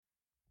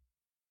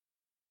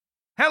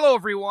Hello,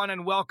 everyone,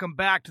 and welcome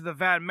back to the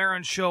Van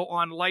Maren Show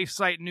on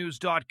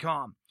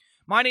LifeSiteNews.com.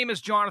 My name is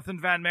Jonathan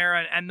Van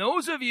Maren, and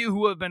those of you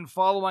who have been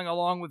following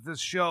along with this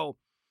show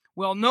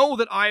will know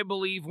that I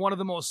believe one of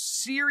the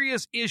most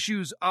serious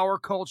issues our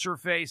culture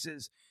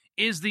faces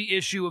is the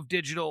issue of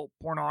digital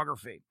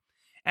pornography.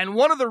 And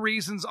one of the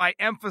reasons I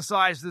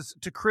emphasize this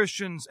to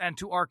Christians and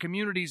to our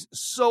communities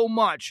so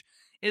much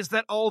is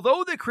that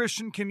although the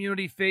Christian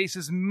community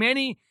faces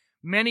many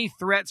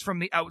threats from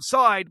the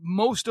outside,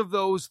 most of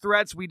those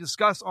threats we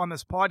discuss on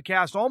this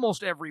podcast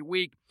almost every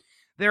week,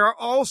 there are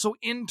also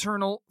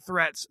internal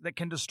threats that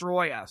can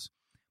destroy us.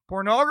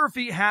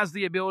 Pornography has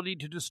the ability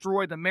to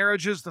destroy the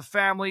marriages, the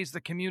families,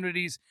 the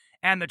communities,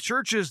 and the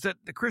churches that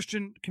the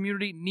Christian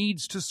community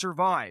needs to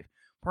survive.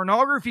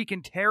 Pornography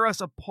can tear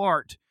us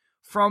apart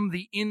from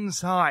the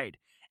inside.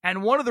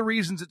 And one of the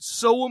reasons it's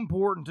so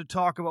important to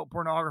talk about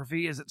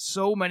pornography is that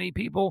so many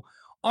people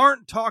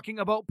aren't talking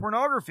about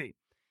pornography.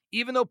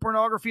 Even though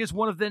pornography is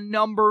one of the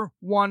number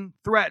one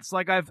threats,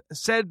 like I've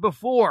said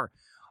before,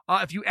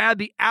 if you add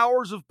the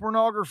hours of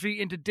pornography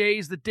into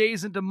days, the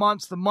days into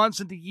months, the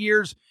months into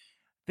years,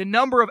 the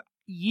number of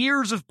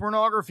years of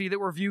pornography that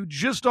were viewed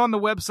just on the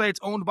websites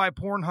owned by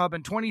Pornhub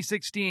in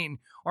 2016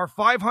 are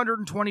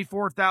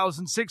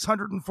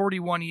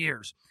 524,641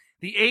 years.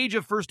 The age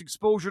of first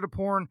exposure to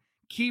porn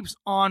keeps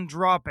on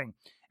dropping.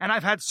 And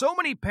I've had so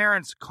many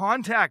parents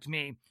contact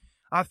me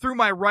through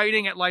my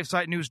writing at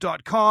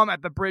LifeSiteNews.com,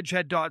 at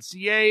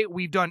thebridgehead.ca.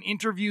 We've done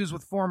interviews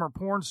with former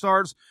porn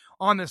stars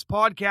on this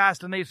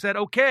podcast, and they've said,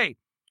 okay,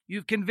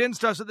 you've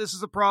convinced us that this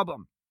is a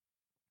problem.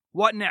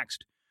 What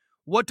next?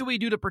 What do we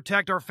do to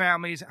protect our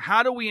families?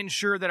 How do we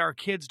ensure that our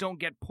kids don't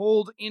get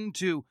pulled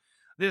into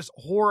this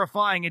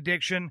horrifying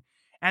addiction?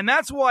 And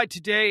that's why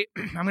today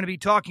I'm going to be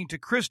talking to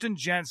Kristen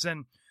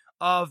Jensen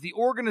of the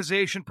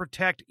organization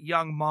Protect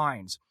Young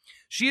Minds.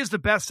 She is the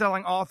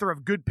best-selling author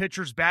of Good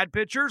Pictures, Bad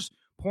Pictures,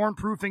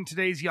 Porn-Proofing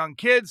Today's Young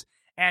Kids,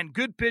 and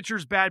Good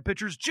Pictures, Bad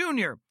Pictures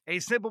Jr., a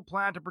simple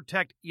plan to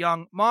protect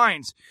young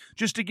minds.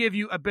 Just to give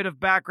you a bit of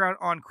background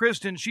on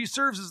Kristen, she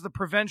serves as the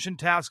Prevention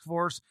Task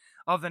Force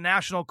of the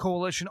National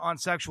Coalition on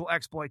Sexual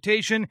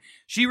Exploitation.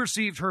 She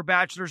received her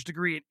bachelor's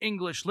degree in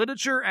English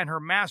literature and her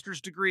master's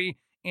degree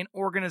in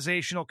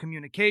organizational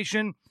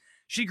communication.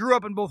 She grew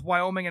up in both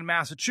Wyoming and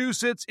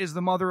Massachusetts, is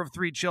the mother of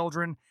 3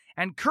 children,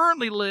 and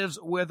currently lives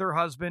with her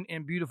husband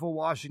in beautiful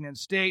Washington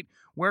State,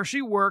 where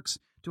she works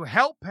to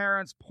help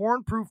parents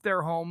porn-proof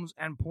their homes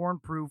and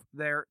porn-proof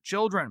their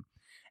children.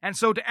 And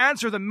so to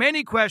answer the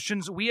many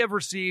questions we have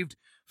received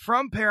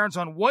from parents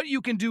on what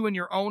you can do in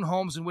your own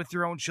homes and with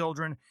your own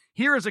children,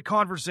 here is a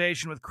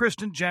conversation with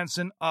Kristen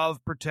Jensen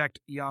of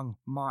Protect Young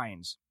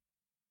Minds.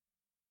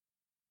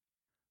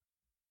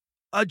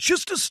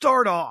 Just to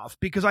start off,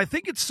 because I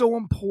think it's so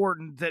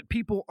important that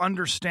people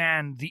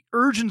understand the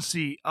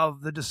urgency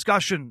of the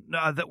discussion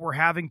that we're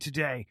having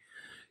today,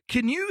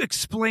 can you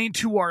explain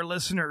to our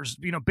listeners,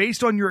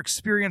 based on your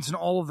experience and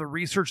all of the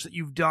research that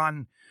you've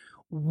done,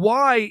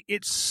 why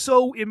it's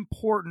so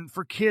important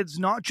for kids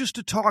not just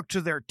to talk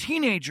to their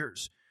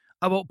teenagers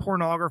about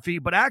pornography,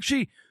 but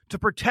actually to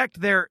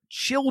protect their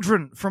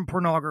children from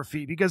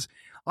pornography? Because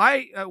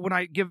I, when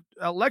I give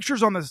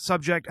lectures on this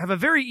subject, have a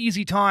very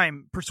easy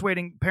time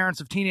persuading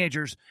parents of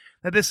teenagers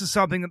that this is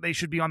something that they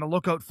should be on the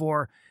lookout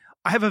for.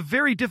 I have a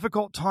very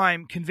difficult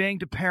time conveying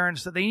to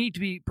parents that they need to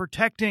be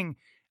protecting,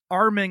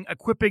 arming,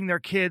 equipping their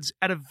kids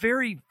at a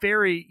very,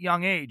 very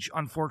young age,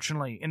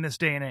 unfortunately, in this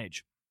day and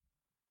age.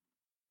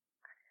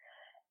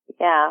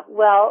 Yeah,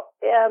 well,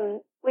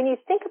 when you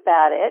think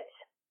about it,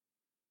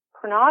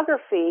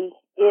 pornography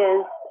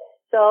is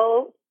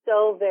so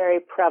very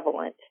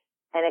prevalent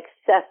and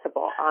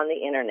accessible on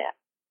the internet.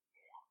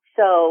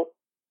 So,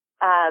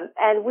 I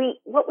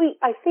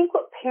think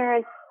what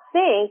parents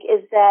think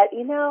is that,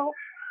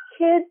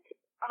 kids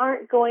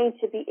aren't going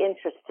to be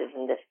interested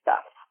in this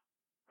stuff,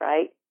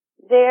 right?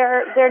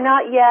 They're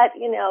not yet,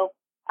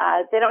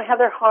 they don't have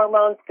their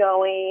hormones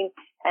going,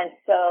 and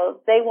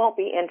so they won't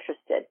be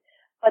interested.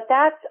 But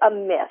that's a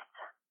myth,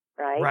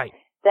 right? Right.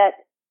 That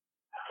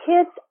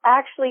kids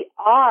actually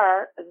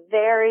are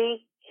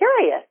very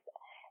curious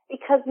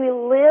because we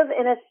live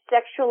in a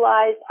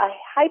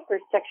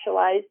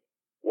hyper-sexualized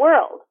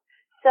world.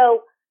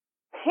 So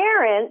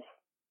parents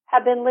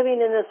have been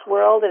living in this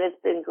world and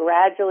it's been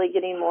gradually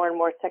getting more and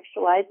more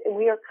sexualized, and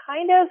we are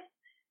kind of,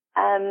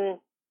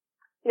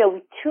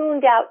 we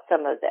tuned out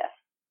some of this,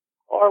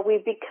 or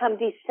we've become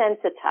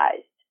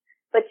desensitized.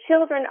 But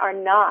children are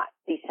not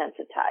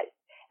desensitized,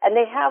 and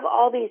they have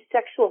all these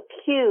sexual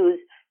cues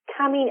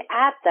coming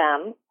at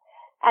them,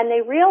 and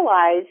they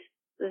realize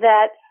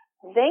that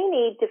they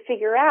need to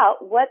figure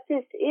out what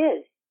this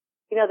is.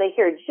 They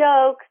hear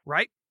jokes.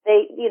 Right.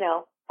 They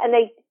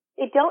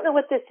don't know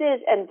what this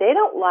is, and they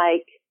don't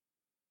like,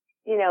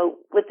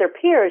 with their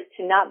peers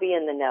to not be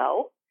in the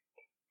know.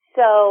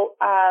 So,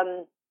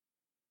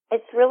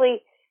 it's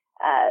really,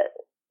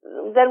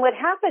 then what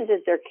happens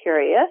is they're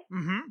curious.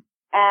 Mm-hmm.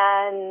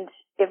 And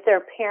if their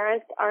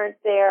parents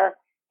aren't there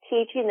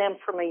teaching them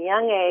from a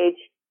young age,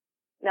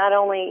 not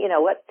only,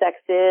 what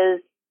sex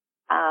is,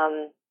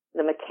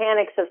 the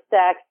mechanics of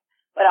sex,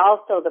 but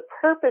also the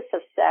purpose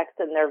of sex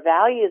and their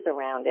values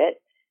around it.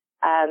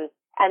 And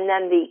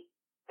then the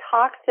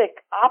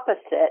toxic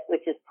opposite,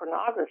 which is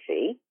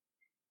pornography,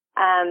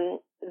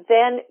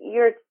 then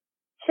your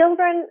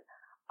children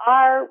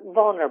are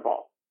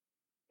vulnerable,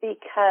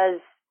 because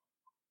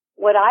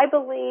what I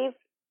believe,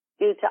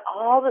 due to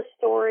all the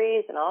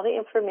stories and all the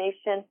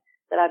information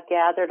that I've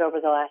gathered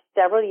over the last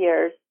several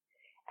years,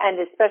 and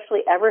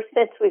especially ever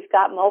since we've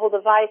got mobile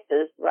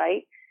devices,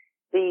 right?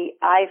 The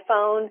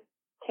iPhone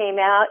came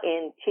out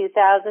in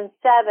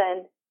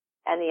 2007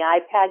 and the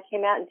iPad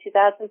came out in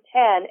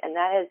 2010, and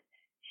that has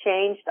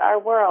changed our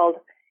world.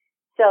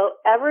 So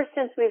ever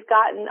since we've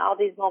gotten all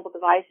these mobile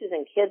devices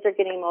and kids are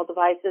getting mobile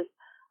devices,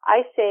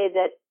 I say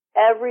that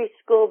every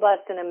school bus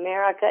in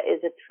America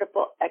is a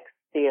triple X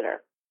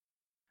theater.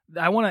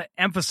 I want to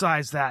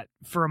emphasize that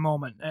for a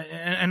moment.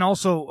 And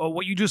also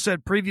what you just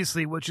said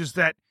previously, which is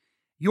that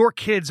your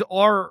kids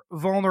are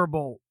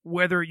vulnerable,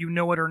 whether you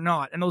know it or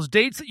not. And those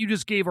dates that you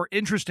just gave are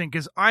interesting,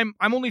 because I'm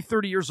only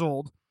 30 years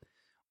old.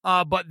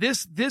 But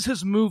this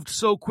has moved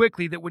so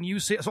quickly that when you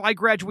say, so I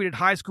graduated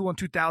high school in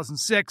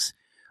 2006.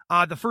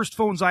 The first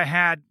phones I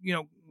had,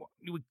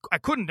 I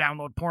couldn't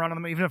download porn on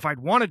them even if I'd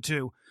wanted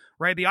to,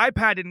 right? The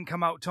iPad didn't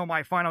come out till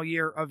my final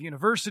year of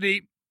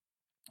university.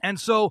 And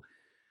so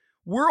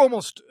we're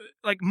almost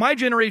like, my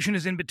generation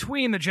is in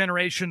between the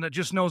generation that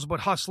just knows about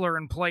Hustler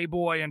and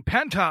Playboy and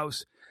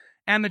Penthouse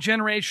and the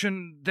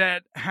generation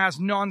that has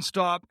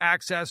nonstop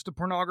access to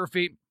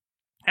pornography,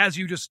 as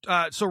you just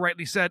so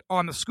rightly said,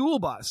 on the school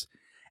bus.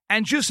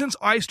 And just since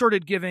I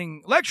started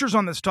giving lectures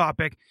on this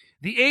topic,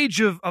 the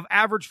age of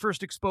average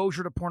first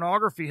exposure to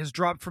pornography has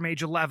dropped from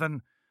age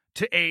 11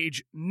 to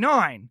age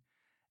 9.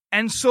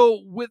 And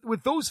so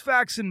with those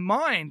facts in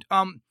mind,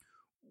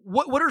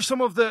 what are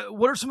some of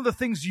the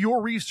things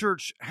your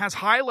research has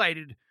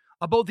highlighted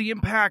about the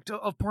impact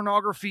of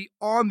pornography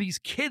on these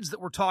kids that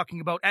we're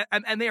talking about?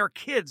 And they are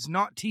kids,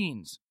 not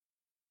teens.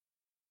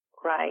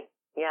 Right.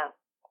 Yeah.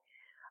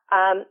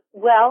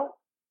 Well,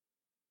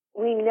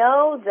 we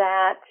know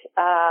that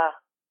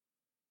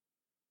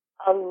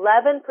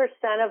 11%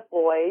 of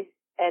boys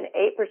and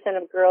 8%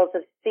 of girls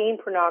have seen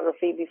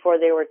pornography before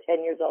they were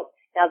 10 years old.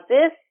 Now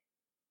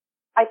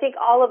I think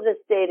all of this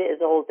data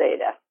is old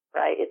data,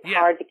 right? It's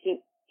hard to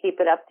keep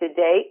it up to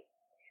date.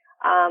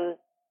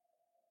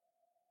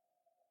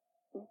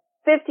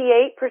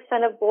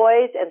 58% of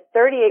boys and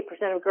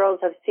 38% of girls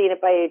have seen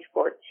it by age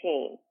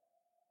 14.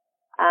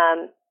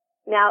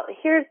 Now,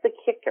 here's the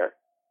kicker.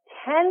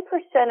 10%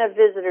 of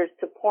visitors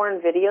to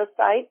porn video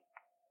sites,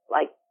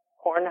 like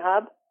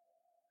Pornhub,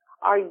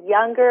 are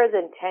younger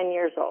than 10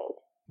 years old.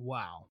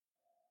 Wow.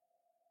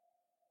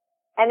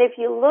 And if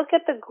you look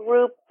at the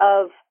group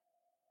of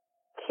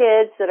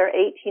kids that are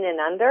 18 and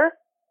under,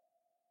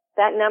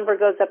 that number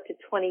goes up to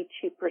 22%.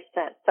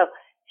 So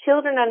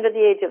children under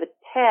the age of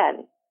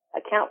 10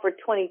 account for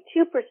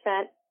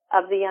 22%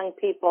 of the young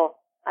people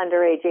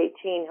under age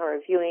 18 who are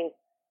viewing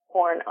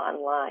porn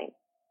online.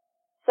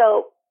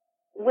 So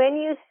when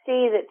you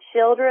see that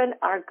children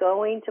are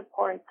going to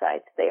porn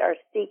sites, they are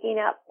seeking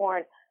out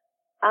porn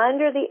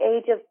under the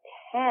age of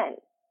 10,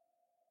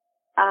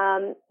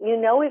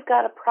 we've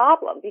got a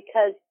problem,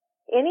 because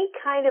any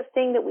kind of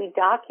thing that we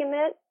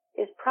document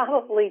is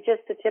probably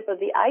just the tip of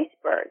the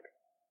iceberg.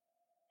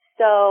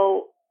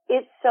 So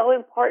it's so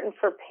important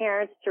for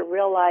parents to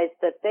realize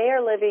that they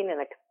are living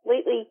in a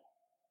completely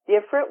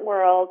different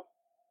world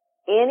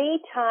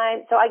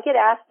anytime. So I get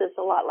asked this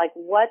a lot, like,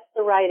 what's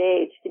the right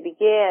age to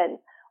begin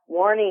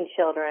warning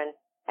children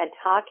and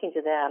talking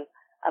to them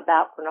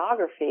about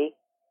pornography?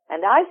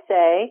 And I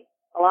say,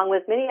 along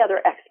with many other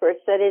experts,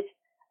 that it's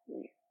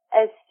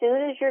as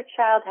soon as your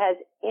child has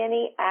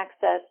any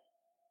access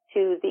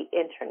to the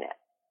internet.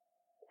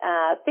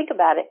 Think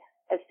about it.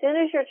 As soon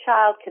as your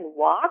child can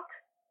walk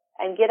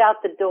and get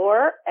out the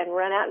door and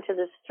run out into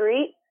the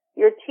street,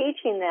 you're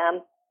teaching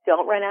them,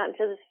 don't run out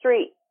into the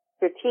street.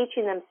 You're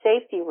teaching them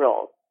safety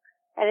rules.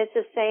 And it's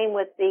the same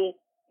with the,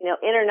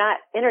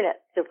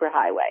 internet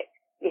superhighway.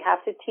 You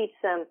have to teach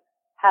them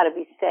how to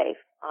be safe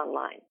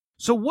online.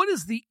 So what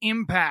is the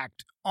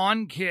impact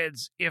on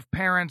kids if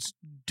parents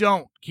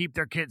don't keep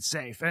their kids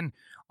safe? And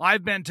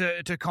I've been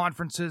to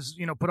conferences,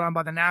 put on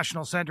by the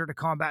National Center to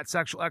Combat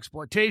Sexual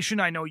Exploitation.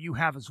 I know you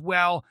have as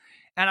well.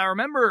 And I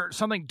remember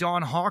something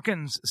Dawn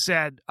Hawkins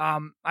said.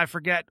 I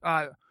forget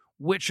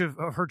which of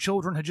her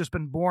children had just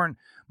been born,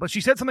 but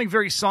she said something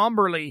very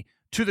somberly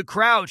to the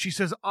crowd. She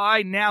says,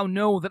 I now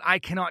know that I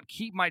cannot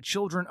keep my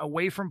children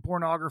away from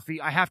pornography.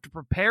 I have to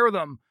prepare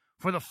them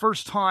for the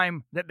first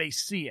time that they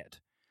see it.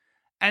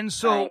 And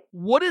so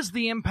what is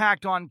the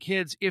impact on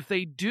kids if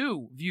they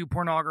do view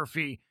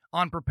pornography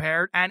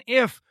unprepared? And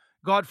if,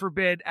 God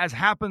forbid, as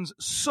happens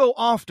so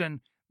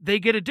often, they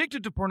get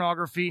addicted to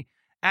pornography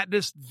at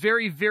this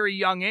very, very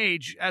young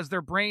age, as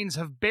their brains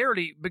have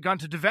barely begun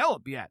to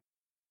develop yet?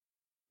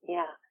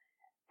 Yeah.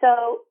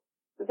 So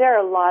there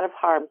are a lot of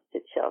harms to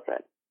children.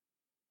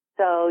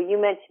 So you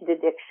mentioned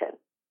addiction.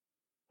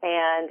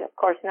 And of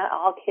course, not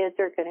all kids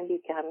are going to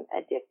become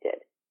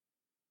addicted.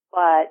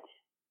 But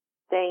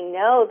they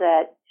know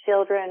that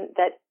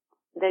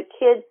that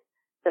kids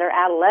that are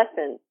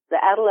adolescents, the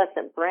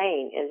adolescent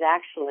brain is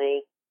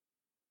actually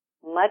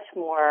much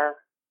more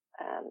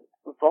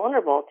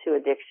vulnerable to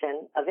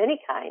addiction of any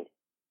kind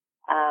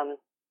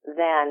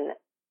than,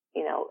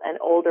 an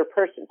older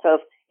person. So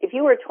if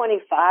you were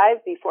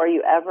 25 before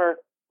you ever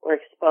were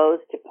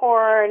exposed to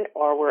porn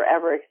or were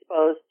ever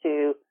exposed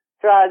to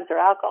drugs or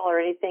alcohol or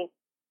anything,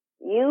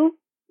 you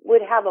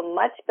would have a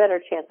much better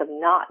chance of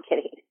not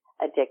getting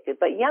addicted.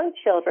 But young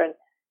children,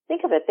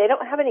 think of it, they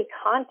don't have any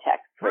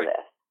context for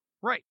this.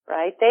 Right.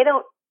 Right? They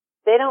don't,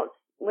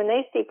 when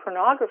they see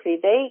pornography,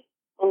 they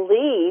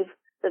believe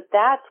that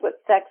that's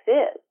what sex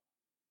is.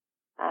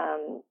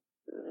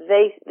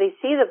 They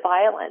see the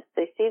violence,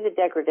 they see the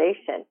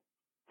degradation,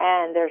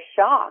 and they're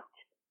shocked.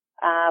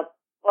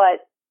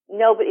 But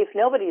if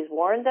nobody's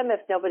warned them, if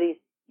nobody's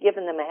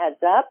given them a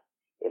heads up,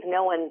 if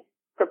no one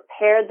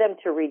prepared them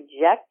to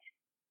reject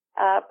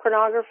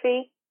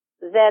pornography,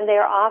 then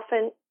they're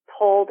often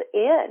pulled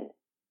in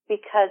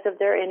because of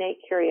their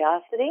innate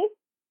curiosity.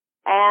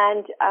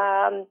 And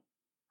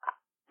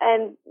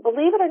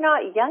believe it or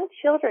not, young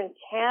children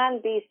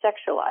can be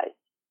sexualized.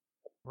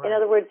 Right. In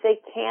other words, they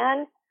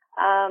can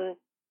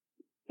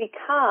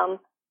become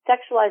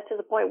sexualized to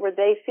the point where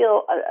they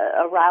feel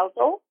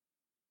arousal.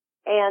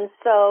 And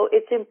so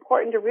it's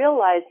important to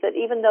realize that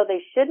even though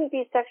they shouldn't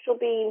be sexual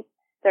beings,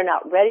 they're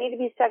not ready to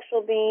be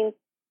sexual beings.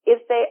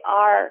 If they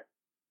are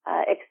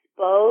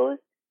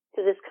exposed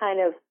to this kind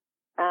of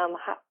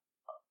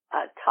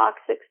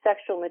toxic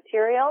sexual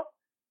material,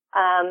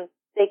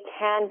 they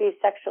can be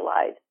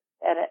sexualized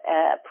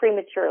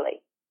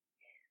prematurely.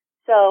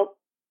 So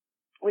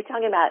we're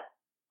talking about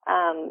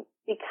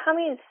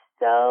becoming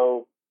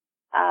so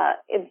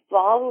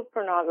involved with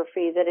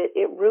pornography that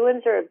it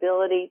ruins their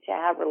ability to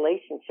have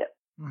relationships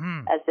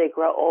as they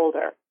grow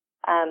older.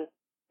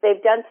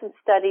 They've done some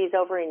studies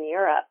over in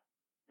Europe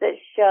that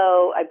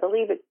show, I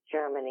believe it's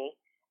Germany,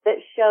 that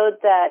showed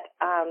that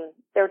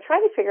they were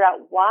trying to figure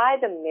out why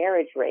the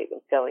marriage rate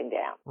was going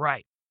down.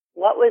 Right.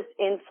 What was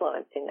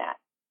influencing that?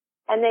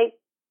 And they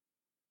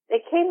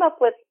came up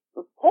with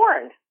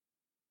porn.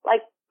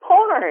 Like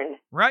porn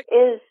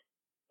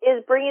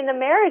is bringing the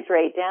marriage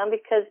rate down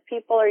because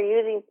people are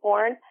using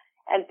porn,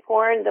 and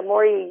porn, the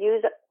more you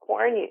use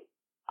porn,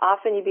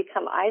 often you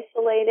become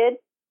isolated,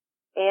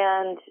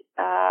 and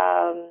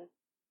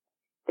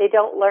they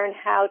don't learn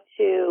how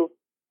to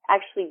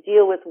actually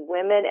deal with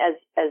women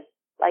as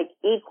like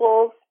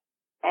equals,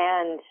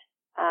 and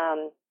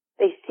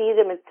they see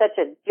them in such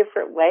a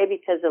different way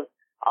because of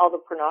all the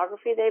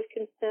pornography they've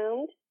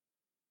consumed.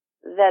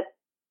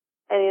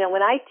 And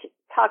when I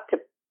talk to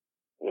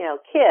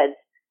kids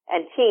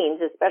and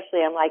teens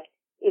especially, I'm like,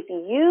 if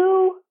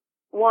you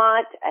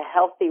want a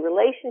healthy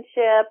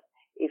relationship,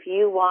 if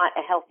you want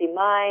a healthy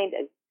mind,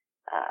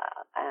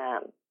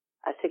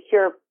 a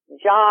secure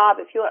job,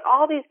 if you want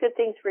all these good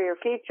things for your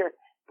future,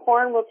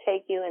 porn will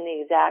take you in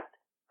the exact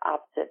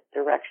opposite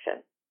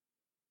direction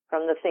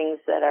from the things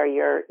that are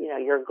your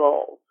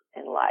goals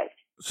in life.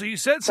 So you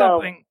said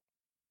something.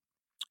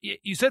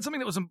 You said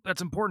something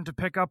that's important to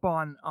pick up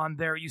on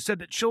there. You said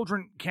that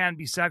children can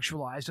be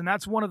sexualized, and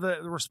that's one of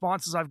the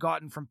responses I've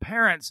gotten from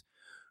parents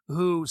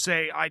who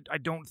say, I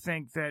don't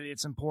think that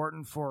it's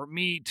important for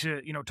me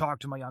to, talk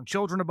to my young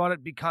children about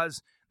it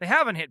because they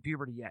haven't hit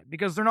puberty yet,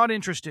 because they're not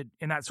interested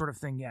in that sort of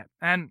thing yet.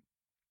 And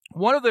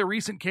one of the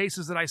recent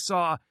cases that I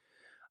saw,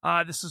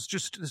 this is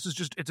just,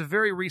 it's a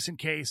very recent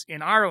case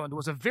in Ireland,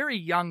 was a very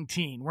young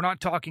teen. We're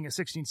not talking a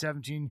 16,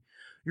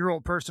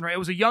 17-year-old person, right? It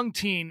was a young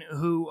teen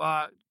who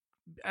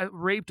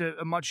raped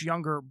a much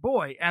younger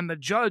boy, and the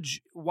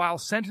judge, while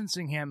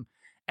sentencing him,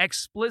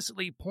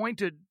 explicitly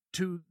pointed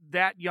to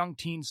that young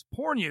teen's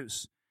porn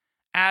use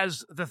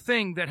as the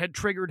thing that had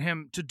triggered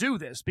him to do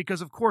this,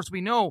 because of course we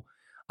know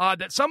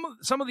that some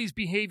of these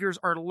behaviors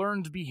are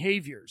learned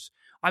behaviors.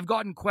 I've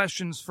gotten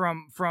questions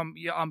from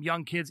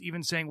young kids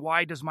even saying,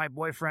 why does my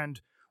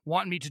boyfriend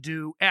want me to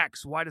do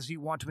X? Why does he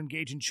want to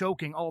engage in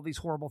choking? All these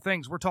horrible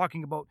things. We're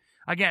talking about,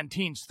 again,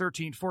 teens,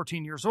 13,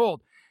 14 years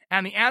old.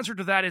 And the answer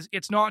to that is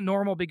it's not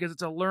normal because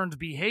it's a learned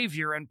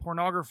behavior, and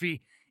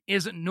pornography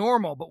isn't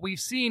normal. But we've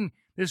seen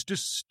this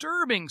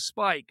disturbing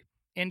spike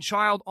in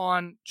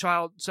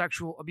child-on-child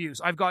sexual abuse.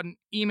 I've gotten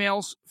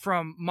emails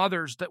from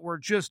mothers that were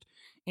just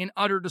in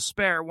utter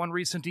despair. One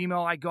recent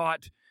email I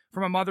got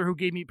from a mother who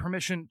gave me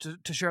permission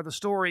to share the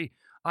story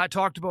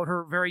talked about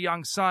her very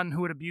young son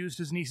who had abused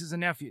his nieces and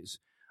nephews.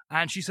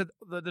 And she said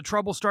the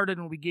trouble started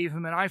when we gave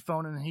him an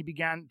iPhone and he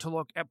began to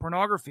look at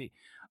pornography.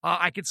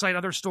 I could cite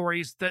other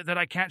stories that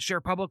I can't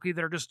share publicly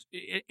that are just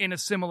in a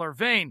similar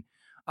vein.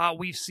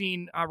 We've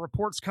seen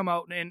reports come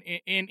out in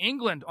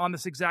England on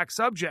this exact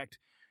subject.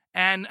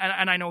 And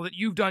I know that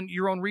you've done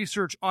your own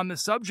research on the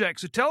subject.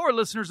 So tell our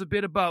listeners a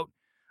bit about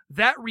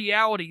that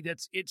reality.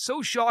 It's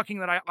so shocking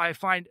that I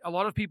find a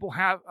lot of people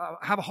have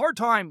a hard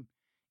time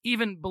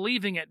even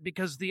believing it,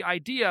 because the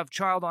idea of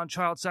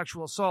child-on-child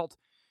sexual assault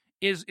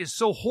is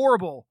so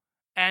horrible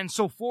and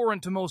so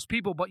foreign to most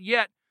people. But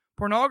yet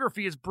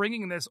pornography is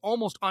bringing this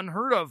almost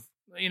unheard of,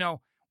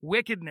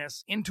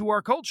 wickedness into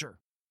our culture.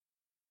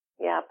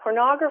 Yeah,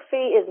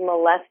 pornography is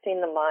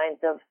molesting the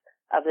minds of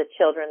the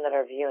children that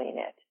are viewing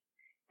it.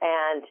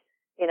 And,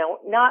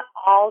 not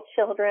all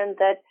children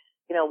that,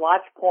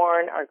 watch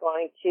porn are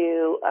going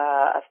to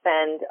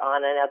offend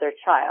on another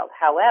child.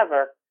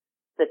 However,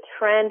 the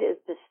trend is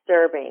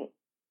disturbing.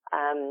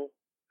 I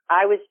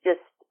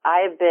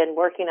have been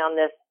working on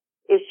this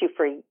issue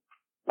for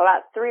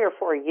about 3 or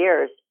 4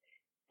 years,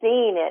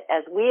 seeing it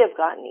as we have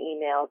gotten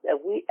emails,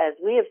 as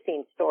we have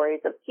seen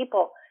stories of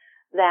people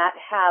that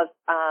have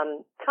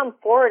come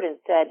forward and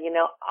said,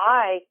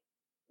 I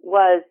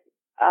was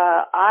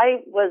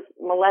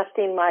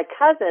molesting my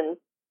cousins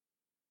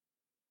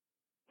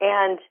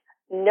and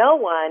no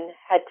one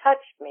had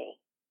touched me.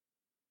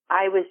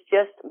 I was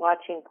just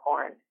watching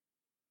porn.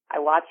 I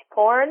watch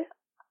porn,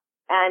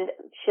 and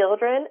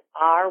children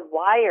are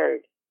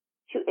wired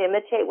to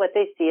imitate what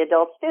they see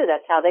adults do.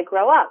 That's how they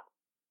grow up.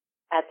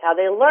 That's how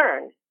they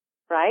learn,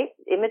 right?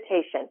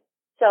 Imitation.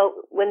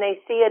 So when they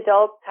see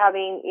adults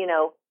having,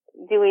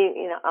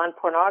 doing, on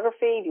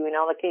pornography, doing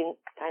all the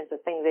kinds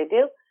of things they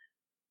do,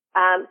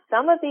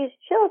 some of these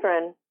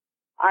children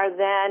are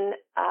then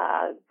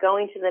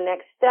going to the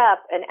next step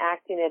and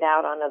acting it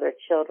out on other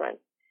children.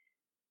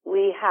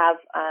 We have,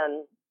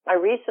 I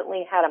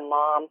recently had a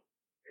mom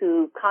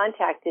who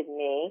contacted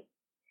me,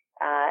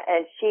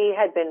 and she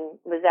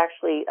was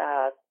actually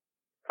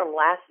from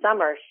last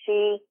summer.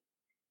 She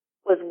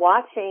was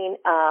watching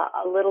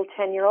a little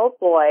 10-year-old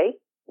boy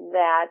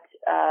that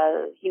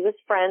he was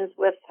friends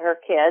with her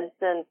kids,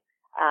 and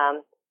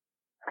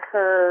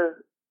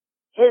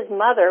his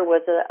mother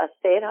was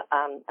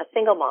a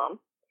single mom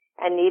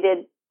and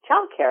needed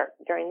childcare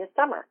during the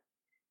summer.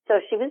 So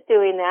she was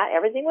doing that.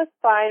 Everything was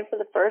fine for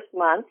the first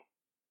month.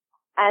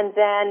 And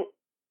then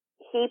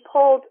he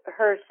pulled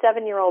her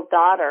 7-year-old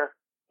daughter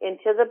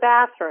into the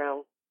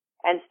bathroom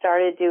and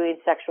started doing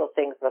sexual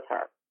things with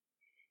her.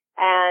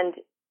 And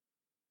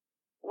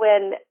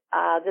when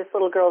this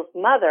little girl's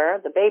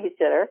mother, the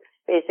babysitter,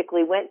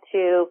 basically went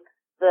to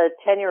the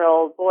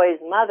 10-year-old boy's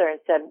mother and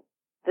said,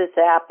 this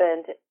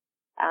happened,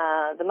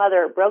 the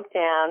mother broke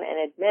down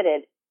and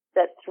admitted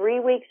that 3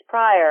 weeks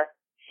prior,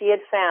 she had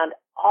found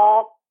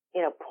all,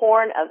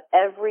 porn of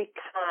every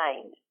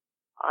kind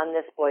on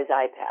this boy's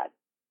iPad.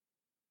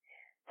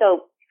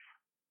 So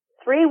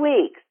 3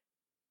 weeks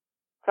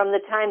from the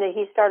time that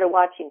he started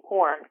watching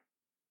porn,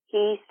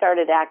 he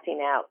started acting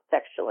out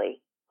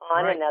sexually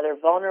on another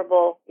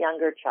vulnerable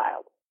younger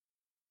child.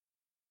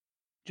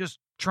 Just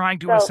trying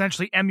to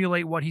essentially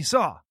emulate what he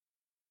saw.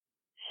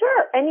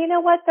 Sure. And you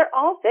know what? They're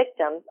all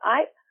victims.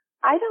 I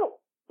don't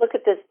look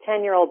at this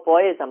 10-year-old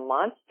boy as a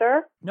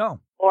monster.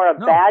 No. Or a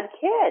bad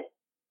kid.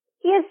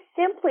 He is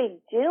simply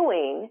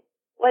doing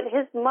what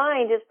his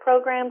mind is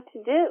programmed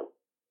to do.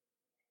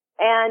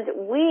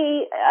 And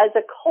we, as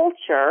a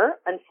culture,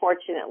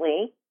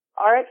 unfortunately,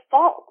 are at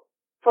fault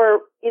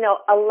for,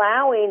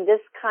 allowing this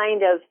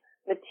kind of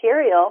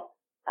material,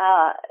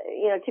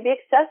 to be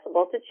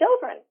accessible to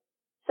children.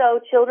 So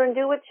children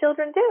do what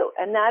children do,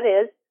 and that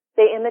is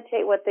they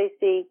imitate what they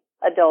see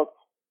adults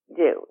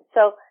do.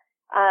 So,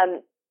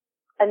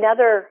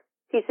 another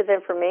piece of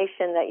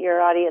information that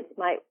your audience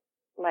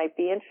might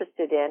be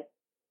interested in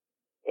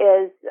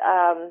is,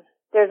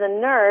 there's a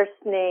nurse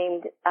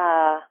named,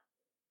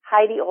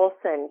 Heidi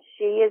Olson.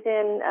 She is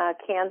in,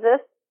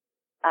 Kansas.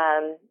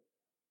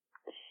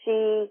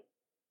 She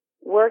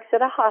works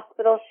at a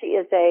hospital. She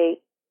is a,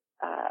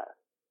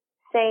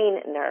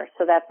 SANE nurse.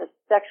 So that's a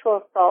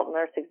sexual assault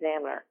nurse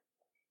examiner.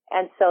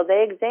 And so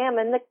they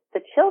examine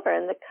the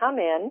children that come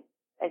in,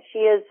 and she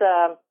is,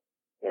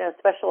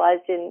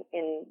 specialized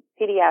in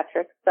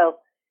pediatrics. So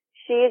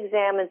she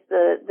examines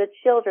the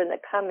children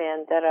that come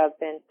in that have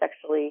been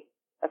sexually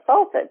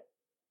assaulted.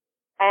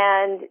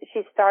 And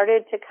she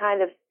started to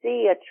kind of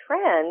see a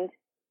trend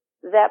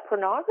that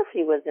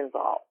pornography was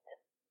involved.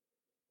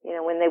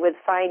 When they would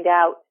find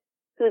out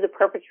who the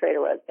perpetrator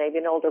was, maybe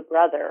an older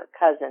brother or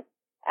cousin.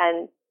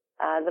 And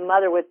the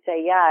mother would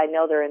say, yeah, I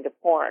know they're into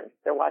porn.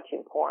 They're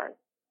watching porn.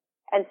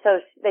 And so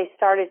they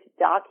started to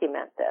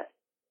document this.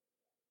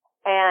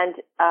 And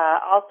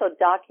also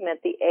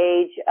document the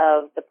age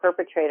of the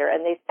perpetrator.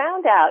 And they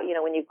found out,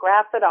 when you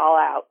graph it all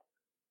out,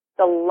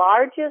 the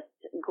largest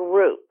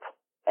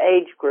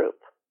age group,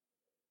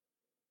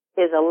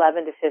 is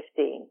 11 to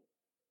 15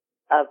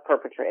 of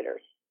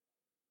perpetrators.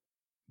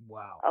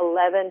 Wow.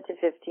 11 to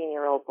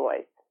 15-year-old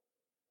boys.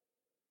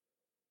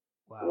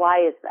 Wow.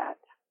 Why is that?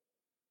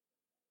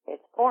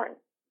 It's porn.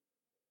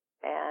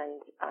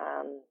 And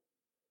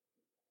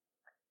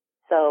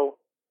so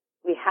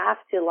we have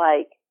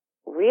to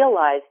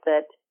realize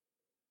that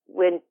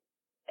when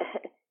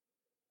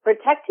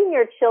protecting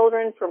your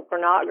children from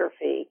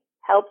pornography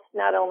helps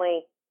not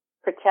only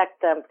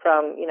protect them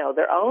from,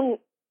 their own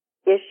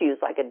issues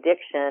like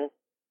addiction,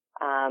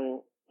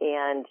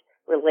 and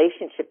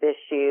relationship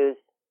issues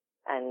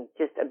and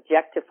just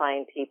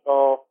objectifying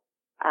people,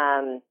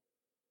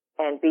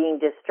 and being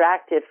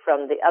distracted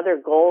from the other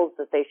goals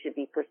that they should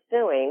be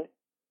pursuing,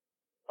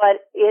 but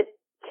it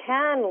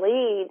can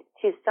lead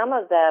to some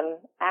of them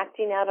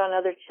acting out on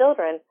other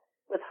children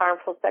with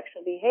harmful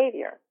sexual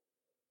behavior.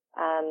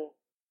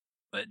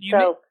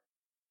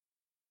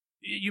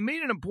 You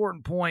made an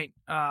important point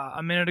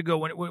a minute ago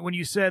when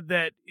you said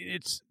that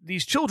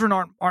these children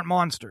aren't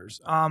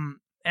monsters,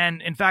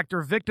 and in fact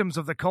they're victims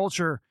of the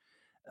culture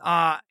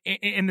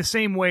in the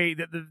same way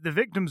that the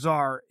victims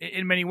are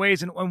in many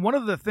ways. And one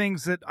of the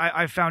things that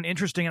I found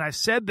interesting, and I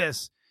said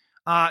this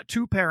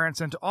to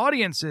parents and to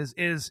audiences,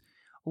 is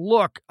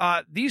look,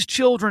 these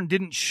children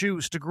didn't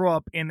choose to grow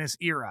up in this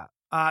era.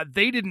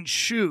 They didn't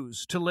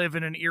choose to live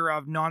in an era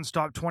of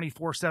nonstop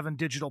 24/7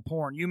 digital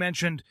porn. You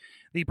mentioned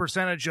the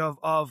percentage of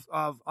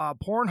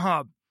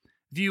Pornhub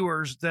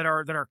viewers that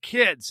are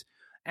kids,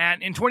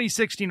 and in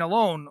 2016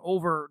 alone,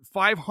 over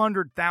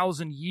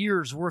 500,000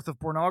 years worth of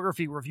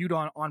pornography were viewed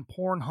on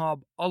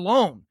Pornhub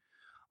alone,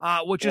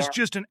 which is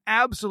just an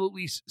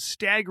absolutely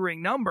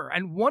staggering number.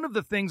 And one of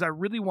the things I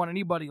really want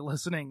anybody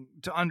listening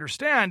to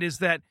understand is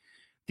that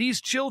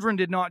these children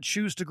did not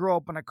choose to grow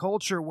up in a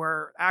culture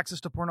where access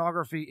to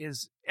pornography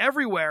is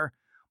everywhere,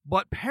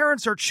 but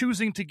parents are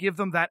choosing to give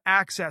them that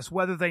access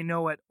whether they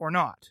know it or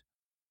not.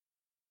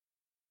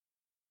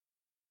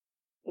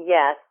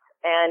 Yes,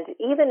 and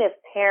even if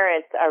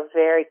parents are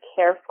very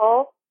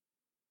careful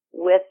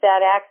with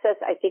that access,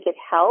 I think it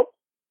helps.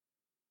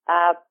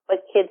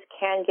 But kids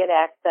can get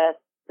access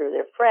through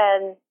their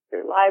friends,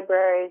 through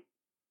libraries,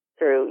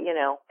 through,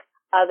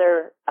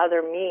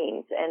 other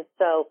means. And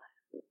so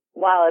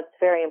while it's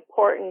very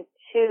important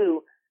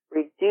to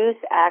reduce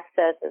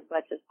access as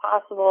much as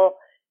possible,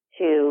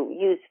 to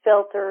use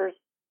filters,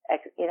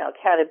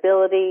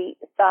 accountability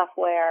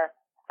software,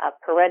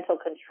 parental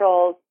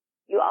controls,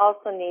 you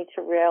also need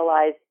to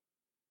realize,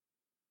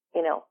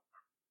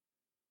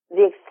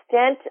 the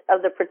extent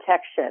of the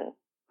protection,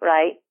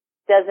 right,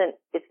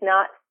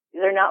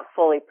 they're not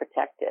fully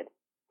protected.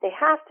 They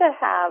have to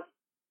have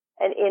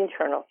an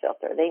internal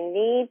filter. They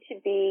need to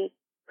be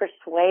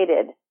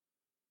persuaded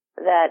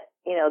that,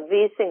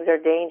 these things are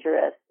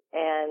dangerous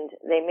and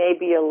they may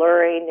be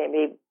alluring.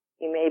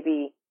 You may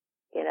be,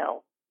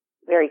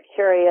 very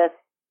curious,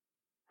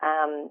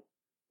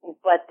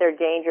 but they're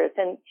dangerous.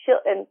 And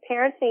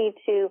parents need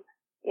to,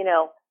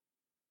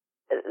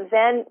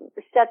 then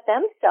set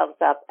themselves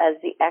up as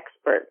the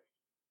experts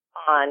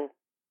on,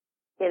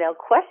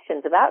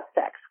 questions about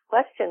sex,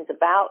 questions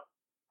about,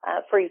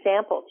 for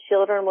example,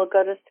 children will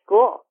go to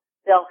school.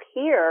 They'll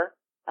hear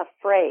a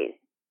phrase.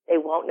 They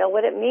won't know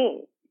what it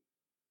means,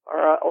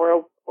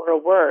 or a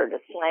word, a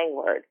slang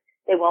word.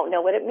 They won't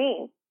know what it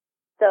means.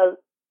 So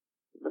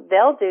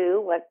they'll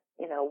do what,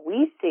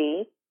 we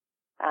see,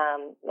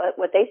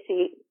 what they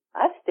see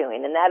us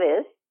doing, and that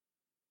is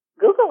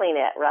Googling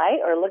it, right?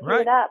 Or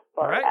looking it up,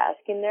 or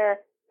asking their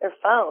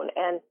phone.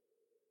 And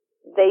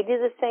they do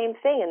the same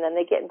thing, and then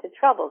they get into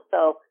trouble.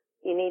 So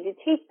you need to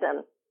teach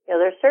them.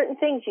 There's certain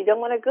things you don't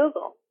want to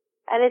Google.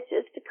 And it's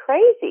just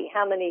crazy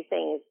how many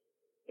things,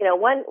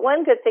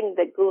 one good thing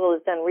that Google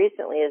has done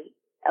recently is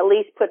at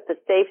least put the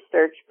safe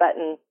search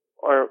button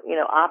or,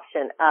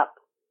 option up,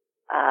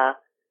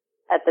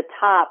 at the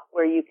top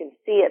where you can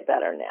see it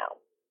better now.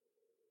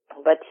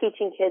 But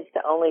teaching kids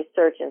to only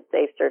search in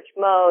safe search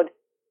mode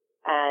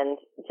and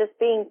just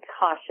being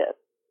cautious.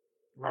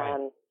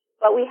 Right.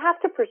 But we have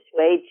to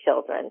persuade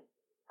children.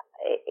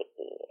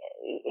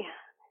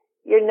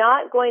 You're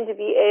not going to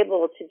be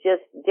able to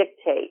just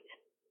dictate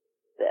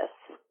this.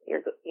 You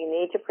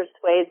need to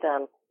persuade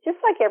them, just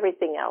like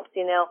everything else,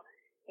 You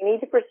need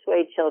to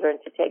persuade children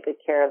to take good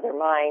care of their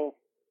minds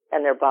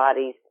and their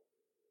bodies.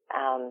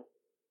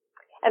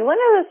 And one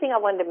other thing I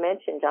wanted to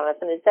mention,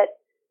 Jonathan, is that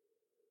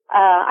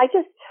I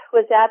just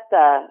was at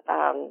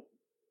the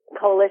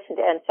Coalition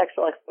to End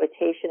Sexual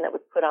Exploitation that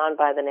was put on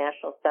by the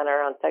National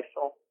Center on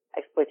Sexual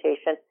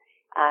Exploitation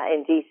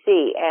in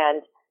D.C.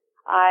 And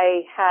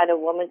I had a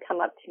woman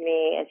come up to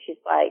me, and she's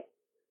like,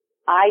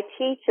 I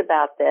teach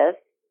about this.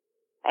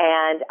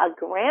 And a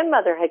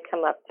grandmother had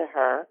come up to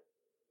her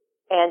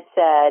and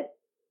said,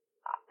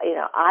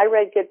 I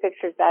read Good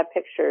Pictures, Bad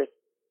Pictures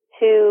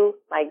to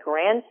my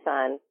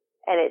grandson,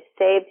 and it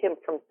saved him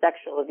from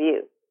sexual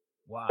abuse.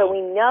 Wow. So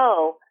we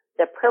know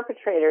that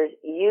perpetrators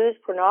use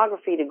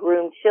pornography to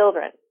groom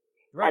children.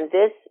 Right. And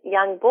this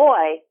young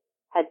boy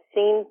had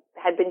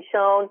been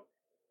shown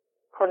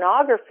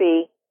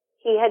pornography.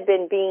 He had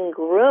been being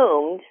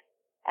groomed.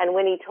 And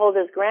when he told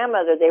his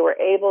grandmother, they were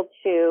able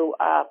to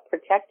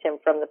protect him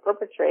from the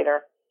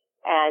perpetrator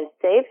and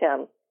save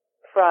him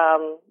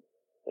from,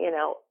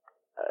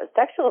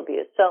 sexual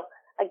abuse. So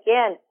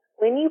again,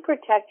 when you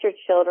protect your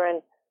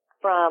children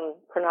from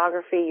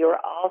pornography, you're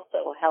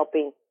also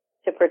helping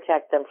to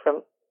protect them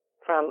from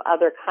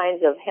other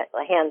kinds of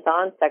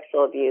hands-on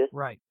sexual abuse.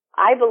 Right.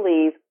 I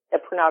believe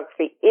that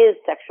pornography is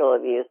sexual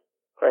abuse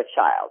for a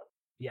child.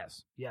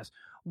 Yes, yes.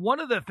 One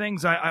of the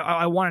things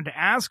I wanted to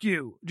ask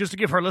you, just to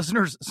give our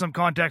listeners some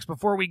context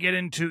before we get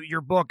into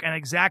your book and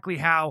exactly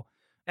how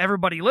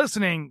everybody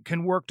listening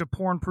can work to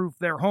porn-proof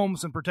their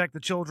homes and protect the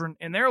children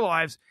in their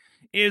lives,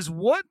 is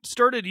what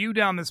started you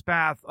down this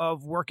path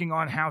of working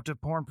on how to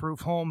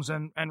porn-proof homes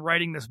and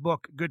writing this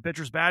book, Good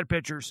Pictures, Bad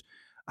Pictures.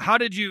 How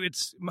did you,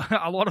 it's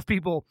a lot of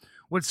people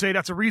would say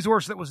that's a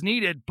resource that was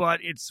needed, but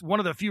it's one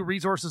of the few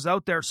resources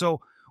out there.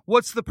 So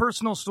what's the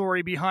personal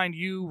story behind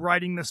you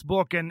writing this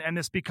book and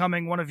this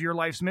becoming one of your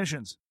life's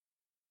missions?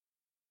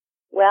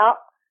 Well,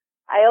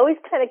 I always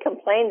kind of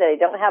complain that I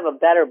don't have a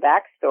better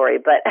backstory,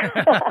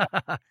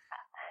 but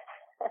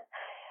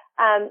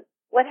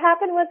what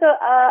happened was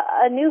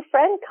a new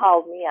friend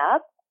called me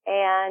up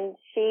and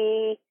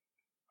she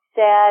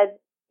said,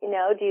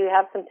 do you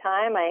have some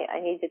time? I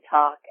need to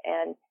talk.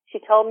 And she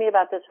told me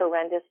about this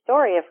horrendous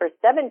story of her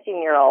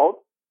 17-year-old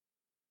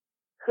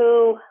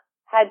who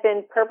had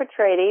been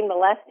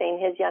molesting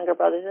his younger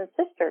brothers and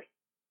sisters.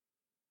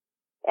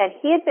 And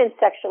he had been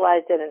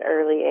sexualized at an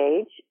early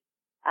age.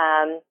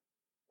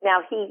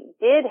 Now, he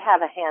did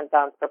have a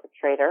hands-on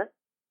perpetrator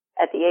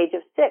at the age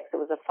of 6. It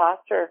was a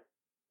foster,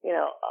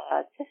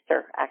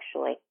 sister,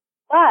 actually.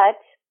 But,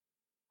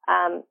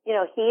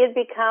 he had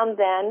become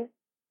then,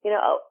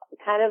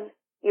 kind of,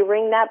 you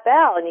ring that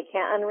bell and you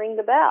can't unring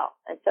the bell.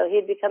 And so he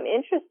had become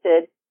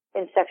interested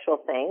in sexual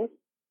things.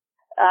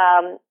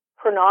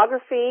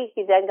 Pornography,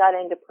 he then got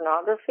into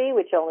pornography,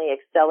 which only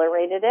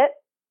accelerated it.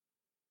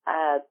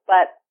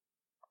 But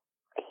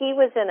he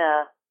was in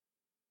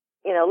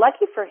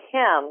lucky for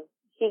him,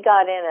 he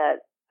got in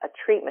a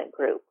treatment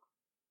group.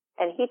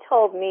 And he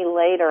told me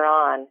later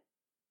on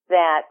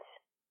that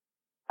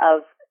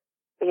of,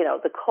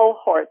 the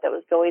cohort that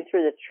was going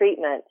through the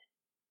treatment,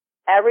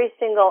 every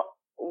single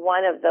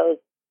one of those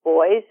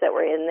boys that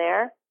were in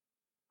there,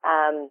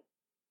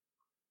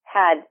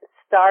 had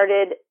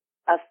started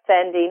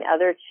offending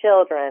other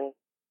children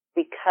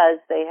because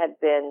they had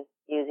been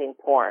using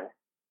porn.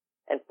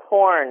 And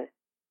porn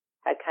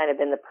had kind of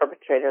been the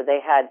perpetrator. They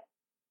had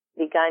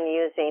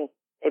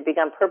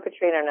begun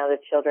perpetrating on other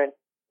children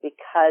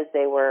because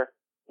they were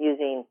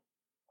using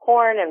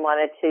porn and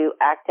wanted to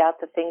act out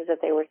the things that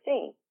they were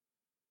seeing.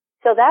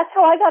 So that's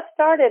how I got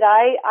started.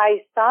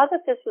 I saw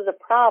that this was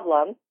a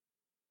problem,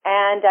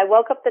 and I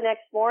woke up the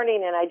next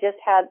morning and I just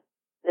had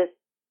this,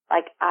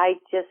 I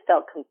just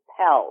felt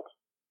compelled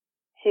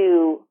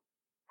to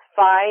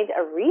find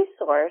a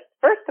resource,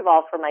 first of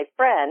all, for my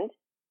friend.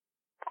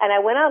 And I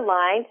went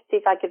online to see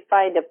if I could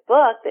find a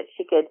book that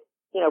she could,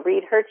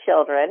 read her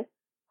children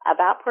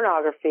about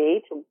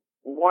pornography to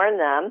warn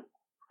them.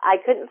 I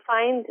couldn't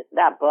find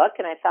that book,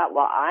 and I thought,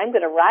 well, I'm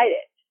going to write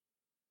it.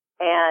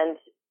 And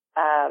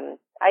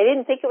I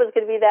didn't think it was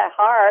going to be that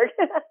hard.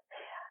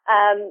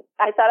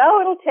 I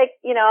thought, it'll take,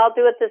 I'll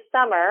do it this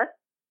summer.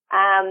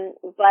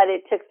 But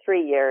it took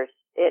 3 years.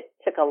 It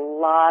took a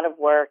lot of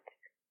work.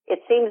 It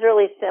seems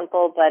really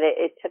simple, but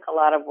it took a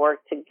lot of work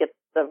to get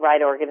the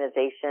right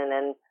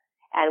organization.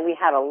 And we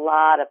had a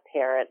lot of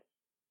parents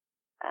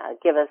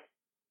give us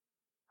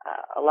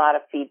a lot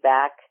of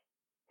feedback.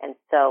 And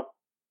so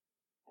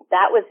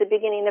that was the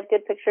beginning of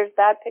Good Pictures,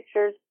 Bad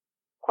Pictures,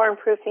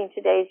 Porn-Proofing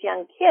Today's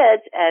Young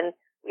Kids. And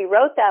we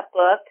wrote that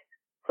book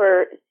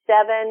for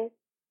 7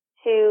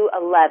 to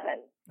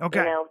 11.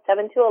 Okay.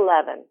 7 to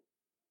 11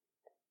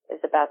 is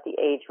about the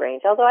age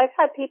range. Although I've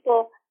had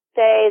people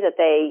say that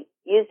they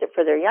used it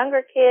for their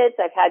younger kids.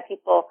 I've had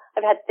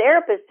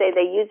therapists say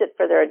they use it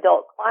for their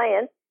adult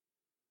clients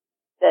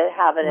that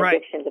have an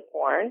addiction to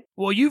porn.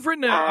 Well, you've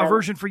written a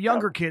version for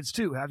younger kids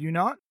too, have you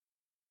not?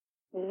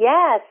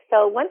 Yes.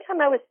 So one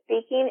time I was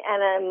speaking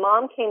and a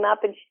mom came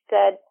up and she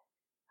said,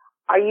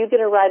 "Are you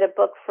going to write a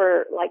book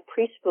for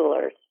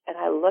preschoolers?" And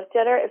I looked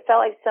at her. It felt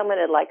like someone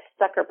had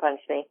sucker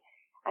punched me.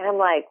 And I'm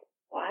like,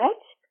 "What?"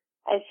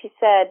 And she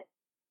said,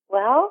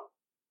 "Well,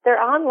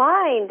 they're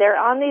online. They're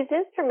on these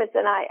instruments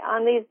and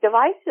on these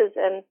devices.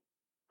 And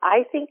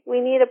I think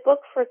we need a book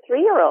for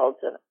 3-year-olds.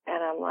 And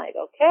I'm like,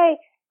 okay.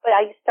 But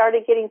I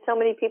started getting so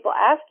many people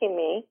asking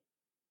me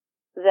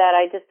that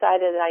I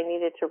decided that I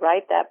needed to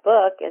write that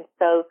book. And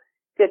so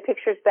Good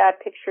Pictures, Bad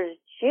Pictures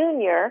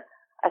Junior,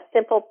 A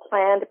Simple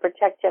Plan to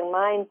Protect Young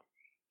Minds,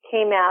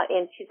 came out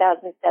in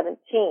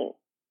 2017.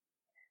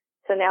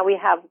 So now we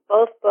have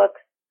both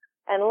books.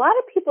 And a lot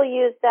of people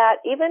use that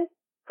even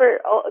for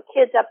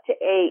kids up to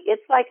 8.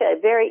 It's like a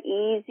very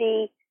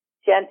easy,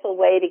 gentle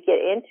way to get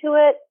into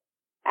it.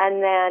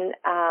 And then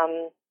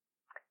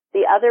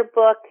the other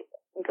book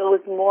goes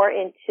more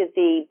into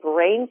the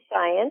brain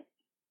science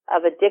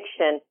of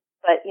addiction,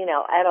 but,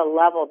 at a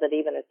level that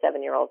even a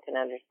 7-year-old can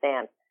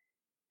understand.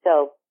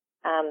 So,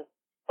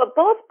 but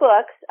both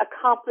books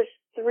accomplish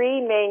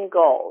 3 main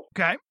goals.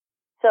 Okay.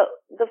 So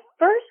the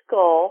first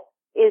goal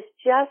is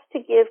just to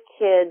give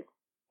kids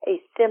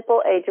a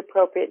simple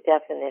age-appropriate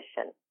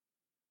definition.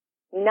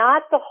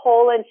 Not the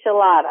whole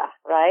enchilada,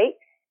 right?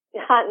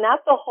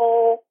 Not the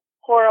whole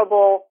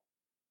horrible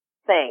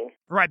thing.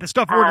 Right, the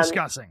stuff we're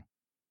discussing.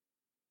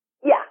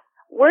 Yeah.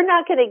 We're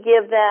not going to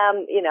give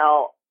them,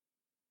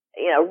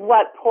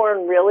 what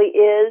porn really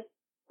is.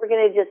 We're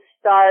going to just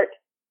start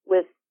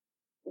with,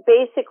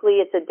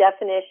 basically, it's a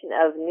definition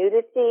of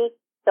nudity.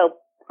 So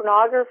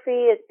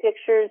pornography is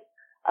pictures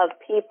of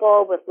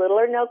people with little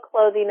or no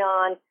clothing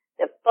on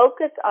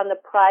focus on the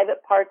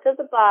private parts of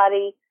the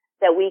body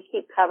that we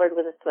keep covered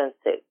with a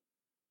swimsuit.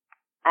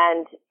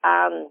 And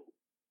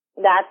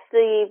that's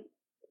the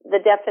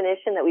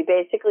definition that we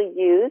basically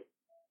use.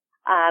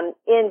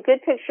 In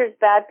Good Pictures,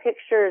 Bad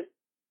Pictures,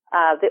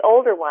 the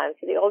older ones,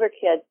 the older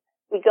kids,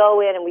 we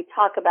go in and we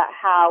talk about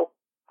how,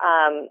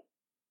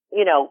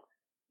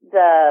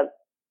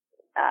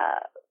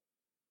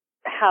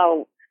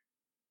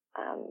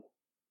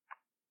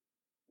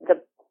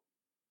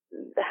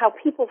 how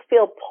people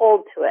feel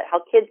pulled to it,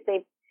 how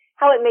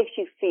it makes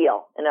you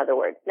feel, in other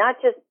words,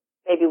 not just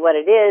maybe what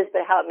it is,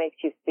 but how it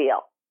makes you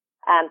feel.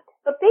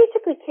 But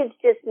basically kids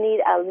just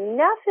need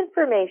enough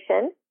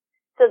information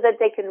so that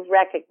they can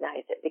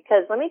recognize it.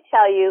 Because let me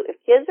tell you,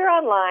 if kids are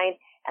online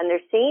and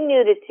they're seeing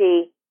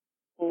nudity,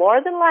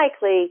 more than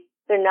likely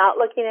they're not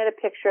looking at a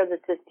picture of the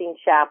Sistine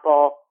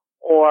Chapel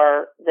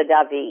or the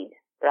David,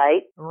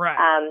 right?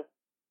 Right.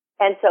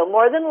 And so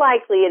more than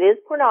likely it is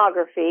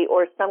pornography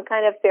or some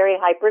kind of very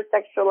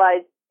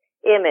hypersexualized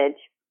image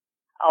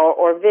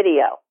or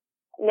video.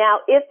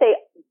 Now, if they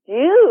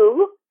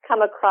do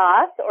come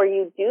across or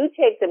you do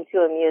take them to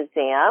a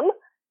museum,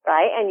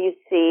 right, and you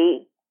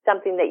see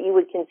something that you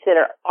would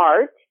consider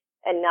art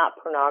and not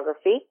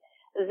pornography,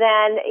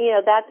 then,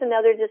 that's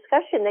another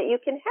discussion that you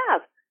can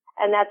have.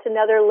 And that's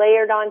another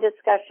layered on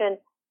discussion.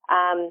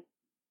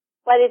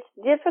 But it's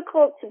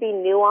difficult to be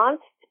nuanced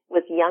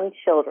with young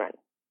children.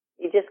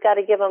 You just got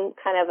to give them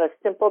kind of a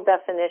simple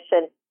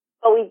definition.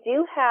 But we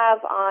do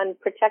have on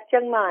Protect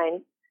Young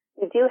Minds,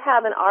 we do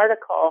have an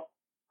article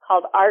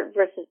called Art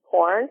versus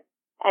Porn,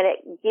 and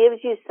it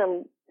gives you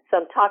some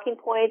talking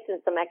points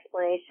and some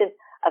explanation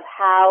of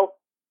how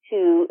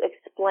to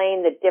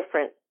explain the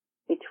difference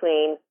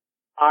between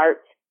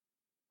art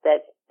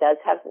that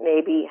has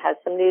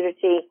some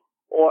nudity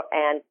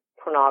and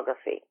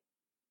pornography.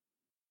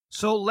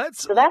 So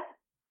that's the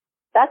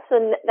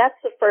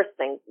first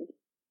thing.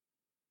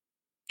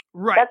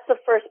 Right. That's the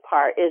first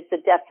part, is the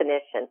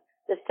definition.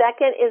 The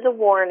second is a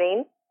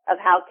warning of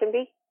how it can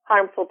be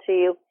harmful to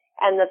you.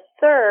 And the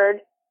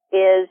third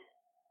is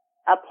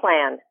a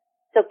plan.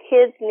 So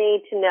kids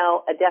need to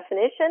know a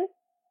definition,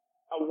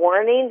 a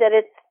warning that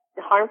it's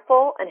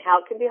harmful and how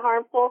it can be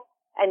harmful,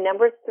 and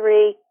number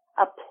 3,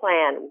 a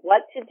plan,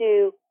 what to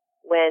do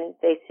when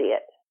they see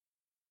it.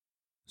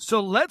 So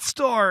let's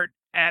start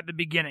at the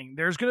beginning.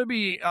 There's going to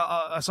be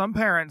some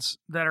parents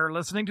that are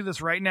listening to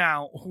this right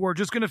now who are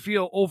just going to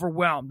feel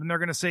overwhelmed, and they're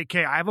going to say,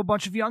 okay, I have a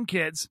bunch of young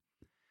kids,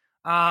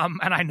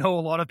 and I know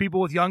a lot of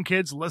people with young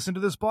kids listen to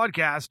this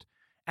podcast,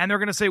 and they're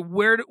going to say,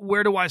 where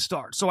do I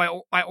start? So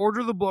I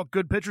order the book,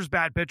 Good Pictures,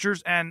 Bad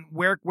Pictures, and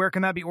where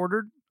can that be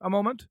ordered? A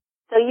moment?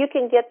 So you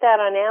can get that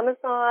on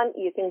Amazon.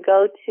 You can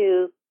go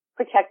to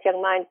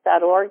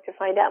protectyoungminds.org to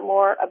find out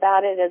more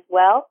about it as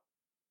well.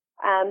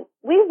 I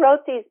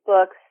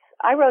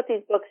wrote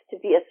these books to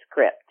be a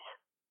script.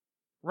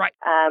 Right.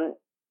 A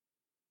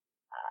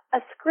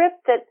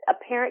script that a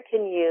parent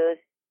can use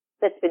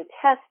that's been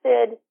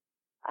tested,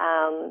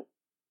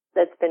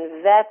 that's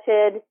been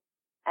vetted,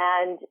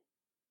 and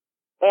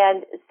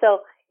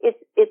so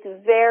it's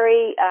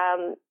very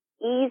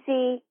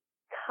easy,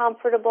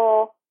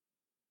 comfortable,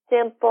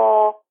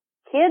 simple.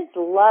 Kids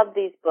love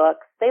these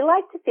books. They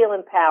like to feel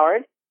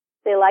empowered.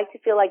 They like to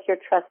feel like you're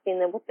trusting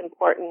them with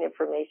important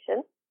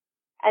information.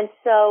 And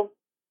so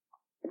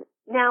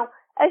now,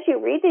 as you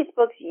read these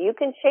books, you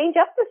can change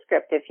up the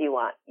script if you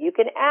want. You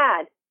can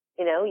add,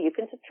 you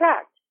can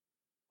subtract,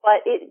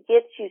 but it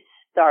gets you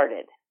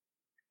started.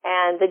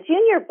 And the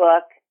junior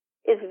book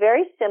is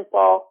very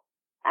simple,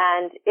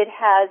 and it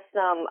has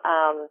some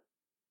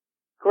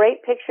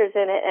great pictures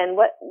in it. And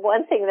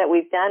one thing that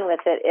we've done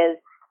with it is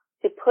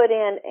to put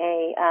in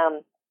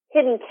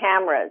hidden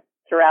cameras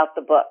throughout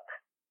the book,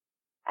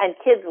 and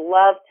kids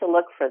love to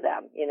look for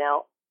them,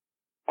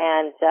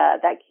 and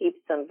that keeps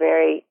them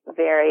very,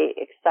 very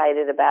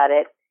excited about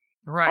it.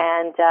 Right.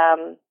 And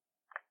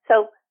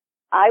so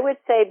I would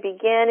say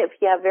begin, if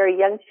you have very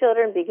young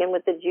children, begin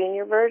with the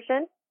junior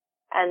version,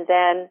 and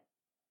then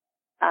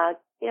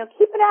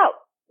keep it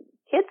out.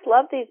 Kids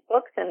love these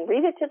books, and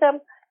read it to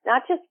them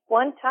not just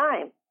one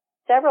time,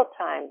 several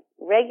times,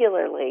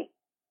 regularly,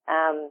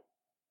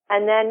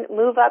 and then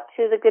move up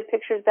to the Good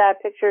Pictures, Bad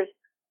Pictures,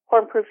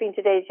 Porn Proofing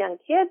Today's Young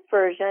Kids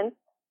version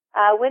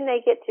when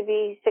they get to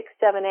be 6,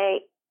 7,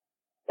 8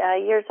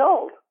 years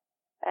old,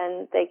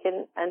 and they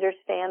can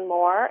understand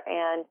more.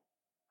 And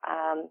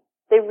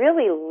they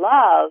really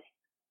love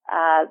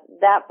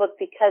that book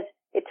because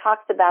it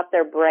talks about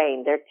their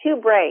brain. There are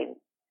 2 brains.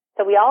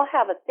 So we all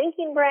have a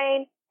thinking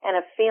brain and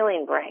a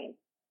feeling brain.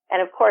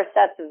 And of course,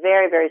 that's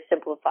very, very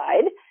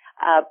simplified.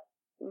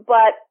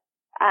 But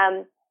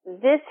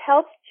this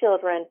helps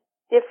children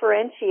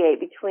differentiate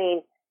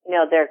between,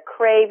 their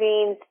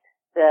cravings,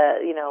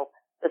 the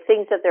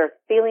things that their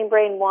feeling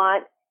brain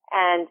want,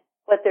 and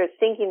what their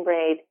thinking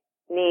brain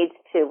needs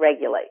to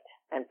regulate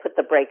and put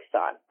the brakes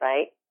on,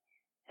 right?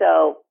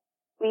 So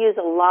we use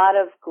a lot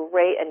of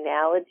great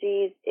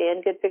analogies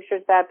in Good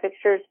Pictures, Bad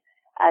Pictures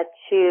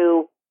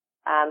to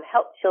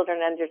help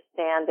children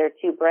understand their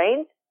 2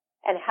 brains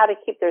and how to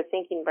keep their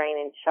thinking brain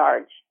in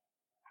charge.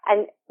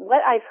 And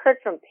what I've heard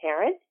from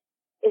parents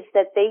is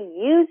that they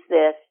use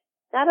this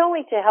not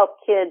only to help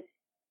kids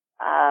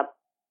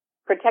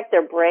protect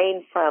their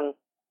brain from,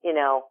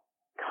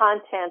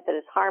 content that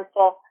is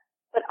harmful,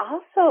 but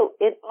also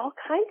in all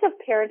kinds of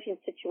parenting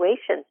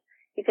situations.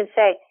 You can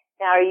say,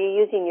 now, are you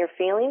using your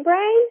feeling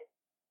brain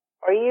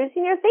or are you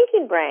using your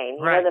thinking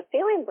brain? Right. The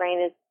feeling brain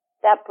is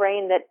that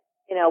brain that,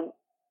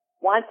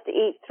 wants to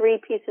eat 3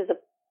 pieces of,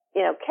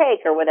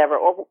 cake or whatever,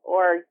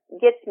 or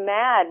gets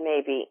mad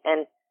maybe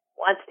and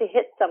wants to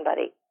hit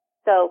somebody.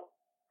 So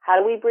how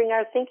do we bring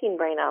our thinking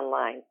brain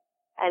online?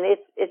 And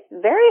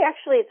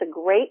it's a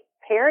great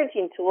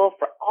parenting tool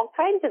for all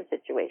kinds of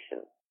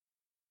situations.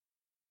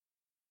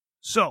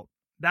 So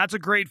that's a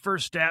great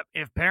first step.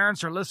 If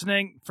parents are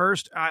listening,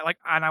 first,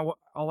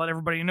 I'll let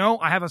everybody know,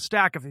 I have a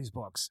stack of these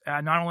books.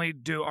 Not only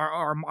do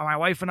my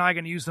wife and I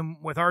going to use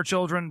them with our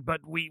children,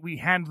 but we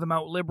hand them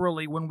out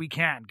liberally when we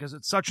can, because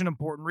it's such an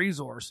important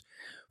resource.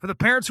 For the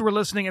parents who are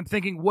listening and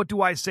thinking, what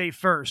do I say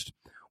first?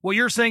 What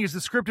you're saying is the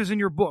script is in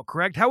your book,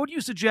 correct? How would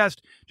you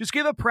suggest, just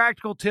give a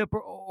practical tip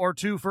or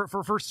two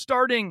for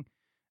starting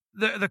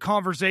the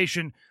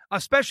conversation,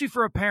 especially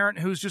for a parent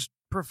who's just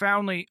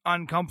profoundly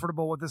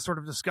uncomfortable with this sort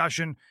of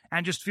discussion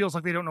and just feels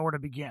like they don't know where to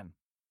begin?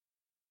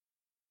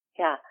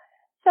 Yeah.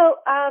 So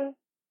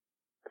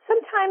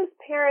sometimes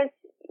parents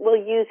will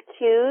use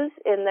cues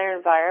in their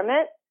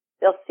environment.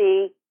 They'll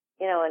see,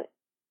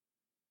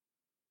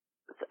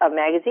 a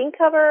magazine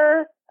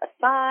cover, a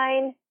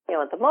sign,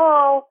 at the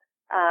mall,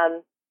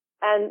 and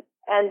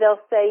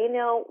they'll say,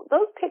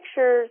 those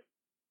pictures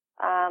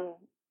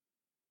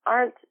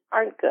aren't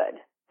good,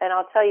 and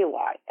I'll tell you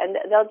why. And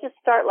they'll just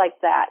start like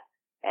that.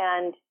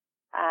 And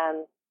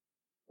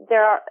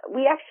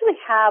we actually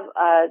have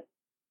a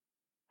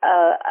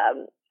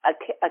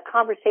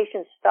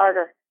conversation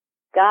starter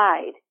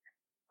guide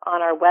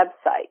on our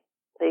website.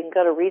 So you can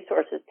go to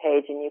resources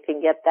page and you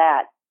can get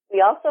that.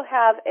 We also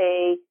have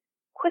a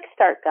quick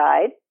start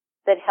guide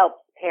that helps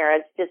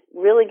parents just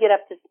really get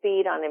up to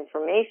speed on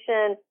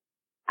information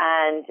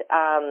and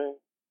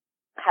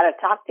how to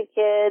talk to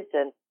kids,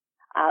 and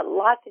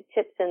lots of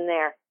tips in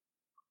there.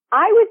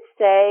 I would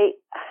say,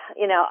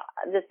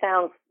 this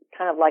sounds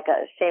kind of like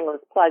a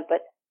shameless plug,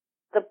 but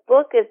the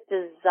book is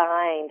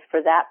designed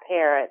for that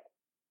parent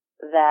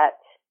that,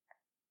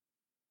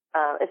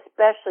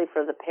 especially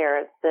for the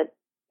parents that,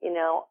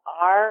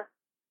 are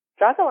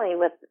struggling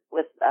with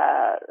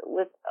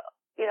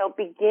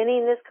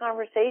beginning this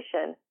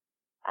conversation.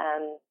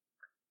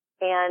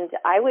 And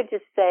I would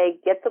just say,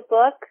 get the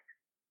book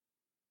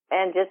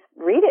and just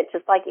read it,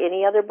 just like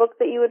any other book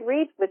that you would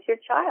read with your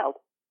child.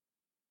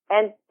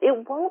 And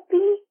it won't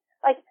be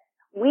like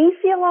we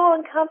feel all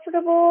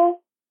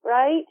uncomfortable,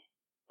 right?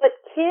 But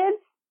kids,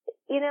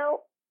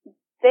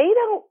 they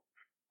don't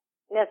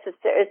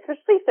necessarily,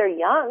 especially if they're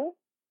young,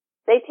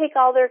 they take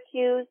all their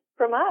cues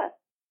from us.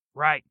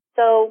 Right.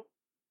 So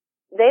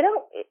they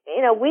don't,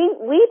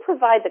 we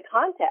provide the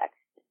context.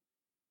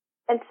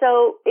 And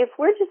so if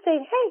we're just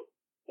saying, hey,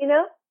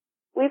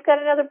 we've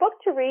got another book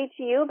to read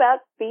to you about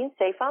being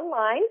safe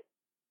online,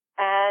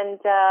 and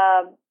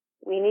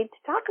we need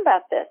to talk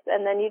about this,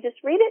 and then you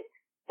just read it,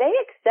 they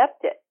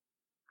accept it.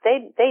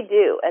 They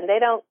do, and they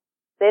don't.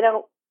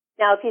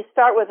 Now, if you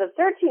start with a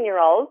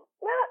 13-year-old,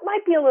 well, it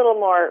might be a little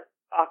more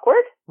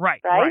awkward.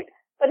 Right.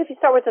 But if you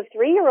start with a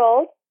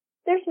 3-year-old,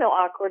 there's no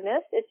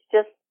awkwardness. It's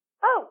just,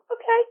 oh,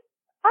 okay,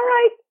 all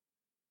right.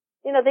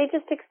 They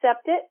just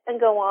accept it and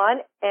go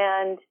on,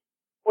 and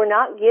we're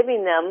not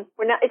giving them,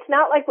 it's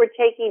not like we're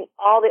taking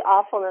all the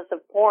awfulness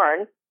of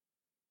porn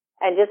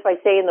and just by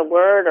saying the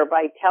word or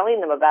by telling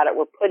them about it,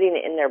 we're putting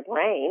it in their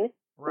brain.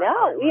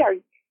 Right.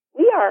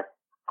 We are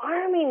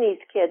arming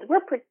these kids.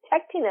 We're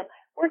protecting them.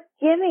 We're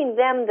giving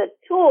them the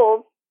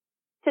tools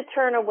to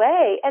turn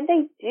away. And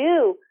they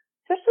do,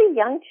 especially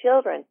young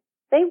children.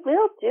 They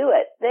will do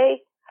it.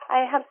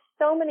 I have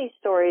so many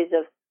stories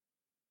of,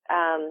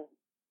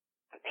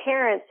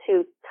 parents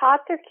who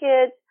taught their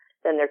kids,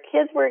 then their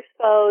kids were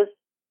exposed,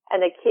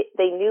 and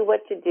they knew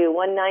what to do.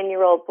 One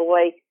 9-year-old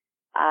boy,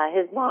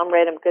 his mom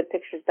read him good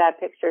pictures, bad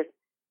pictures.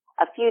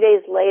 A few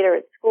days later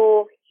at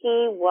school,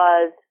 he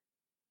was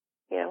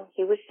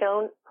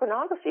shown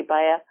pornography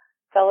by a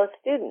fellow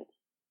student.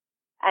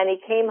 And he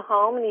came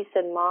home and he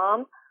said,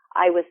 Mom,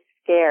 I was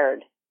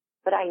scared,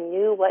 but I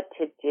knew what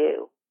to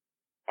do.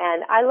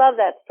 And I love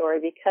that story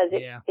because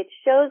it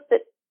shows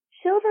that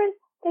children,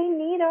 they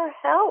need our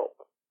help,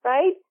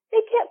 right?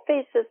 They can't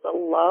face this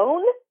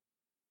alone.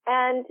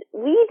 And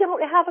we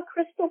don't have a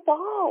crystal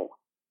ball,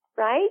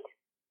 right?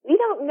 We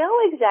don't know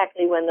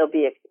exactly when they'll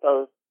be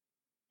exposed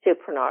to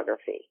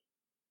pornography.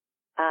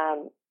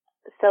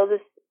 So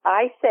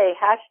I say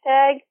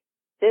hashtag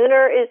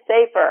sooner is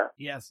safer.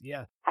 Yes.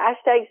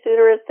 Hashtag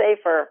sooner is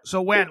safer.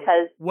 So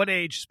what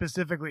age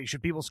specifically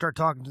should people start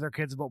talking to their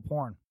kids about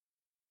porn?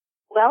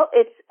 Well,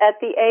 it's at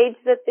the age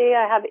that they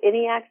have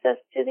any access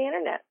to the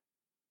internet.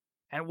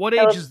 And what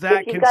age is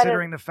that,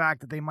 considering the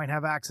fact that they might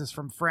have access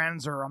from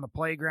friends or on the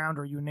playground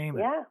or you name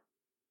it?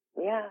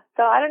 Yeah.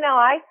 So I don't know.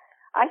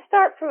 I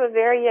start from a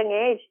very young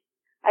age.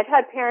 I've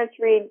had parents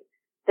read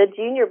the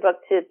junior book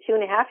to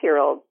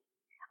 2.5-year-olds.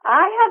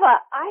 I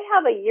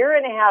have a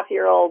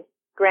 1.5-year-old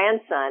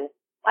grandson.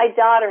 My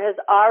daughter has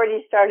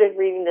already started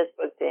reading this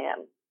book to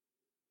him.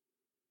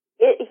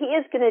 He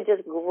is going to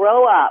just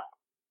grow up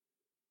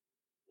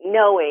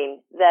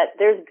knowing that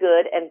there's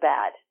good and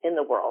bad in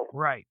the world.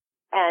 Right.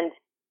 And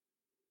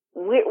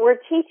we're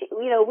teaching,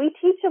 we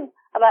teach them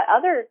about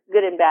other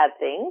good and bad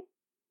things.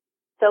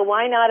 So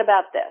why not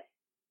about this?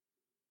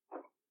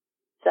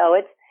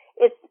 So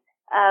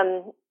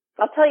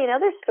I'll tell you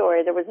another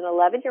story. There was an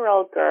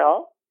 11-year-old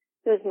girl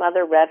whose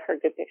mother read her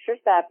Good Pictures,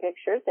 Bad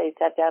Pictures. They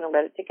sat down and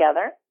read it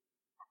together.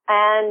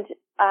 And,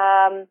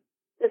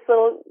 this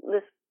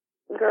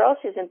girl,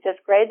 she's in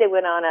 5th grade. They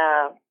went on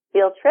a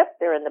field trip.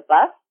 They're in the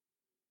bus.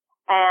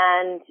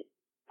 And,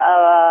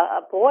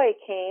 a boy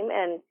came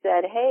and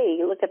said,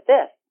 "Hey, look at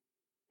this."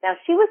 Now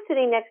she was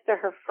sitting next to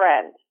her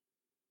friend,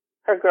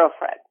 her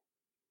girlfriend.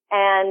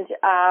 And,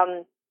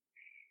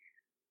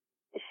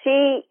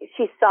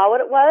 she saw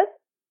what it was,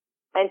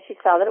 and she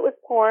saw that it was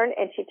porn,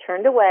 and she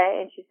turned away,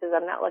 and she says,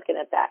 "I'm not looking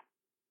at that."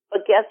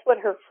 But guess what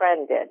her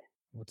friend did?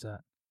 What's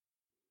that?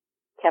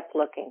 Kept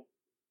looking.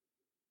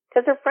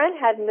 Because her friend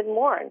hadn't been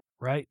warned.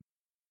 Right.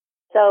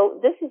 So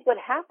this is what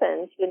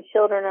happens when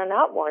children are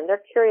not warned.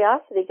 Their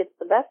curiosity gets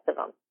the best of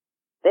them.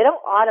 They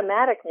don't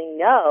automatically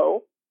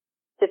know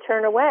to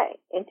turn away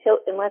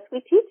unless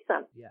we teach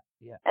them.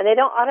 Yeah. And they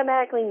don't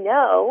automatically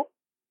know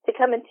to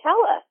come and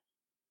tell us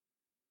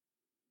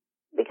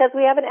because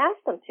we haven't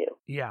asked them to.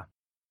 Yeah.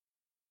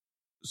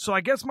 So I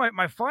guess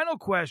my final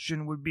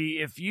question would be,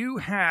 if you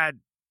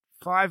had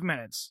 5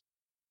 minutes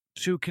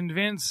to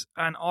convince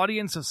an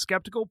audience of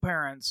skeptical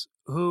parents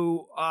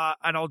who,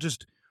 and I'll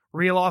just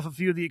reel off a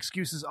few of the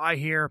excuses I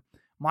hear.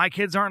 My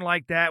kids aren't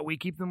like that. We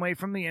keep them away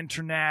from the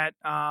internet.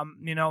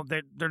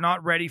 They're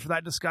not ready for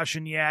that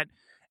discussion yet.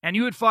 And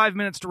you had 5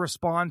 minutes to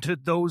respond to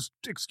those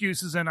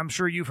excuses, and I'm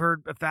sure you've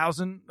heard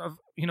 1,000 of,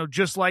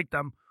 just like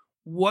them.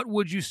 What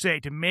would you say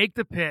to make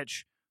the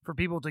pitch for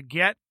people to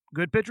get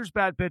Good Pictures,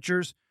 Bad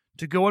Pictures,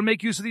 to go and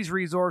make use of these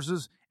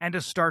resources, and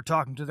to start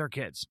talking to their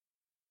kids?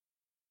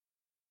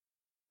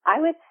 I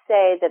would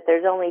say that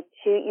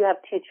you have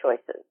two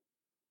choices.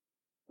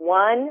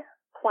 One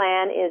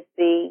plan is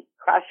the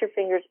cross your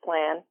fingers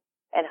plan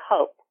and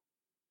hope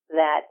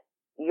that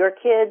your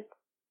kids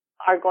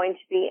are going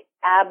to be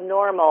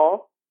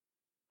abnormal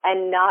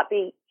and not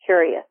be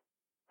curious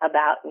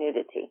about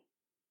nudity.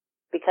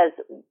 Because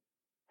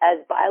as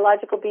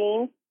biological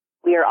beings,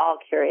 we are all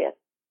curious.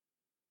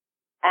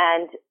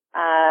 And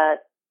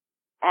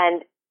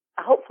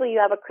hopefully you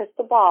have a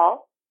crystal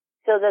ball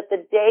so that the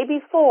day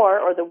before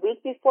or the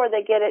week before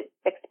they get it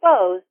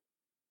exposed,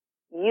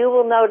 you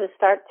will know to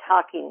start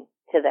talking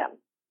to them.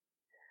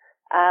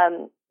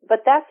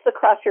 But that's the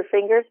cross your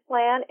fingers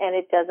plan, and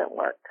it doesn't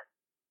work.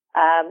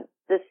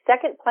 The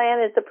second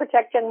plan is the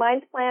Protect Young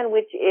Minds plan,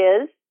 which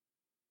is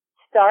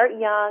start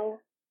young,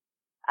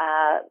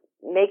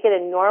 make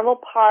it a normal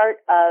part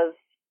of,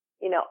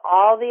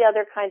 all the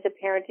other kinds of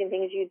parenting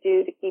things you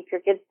do to keep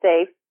your kids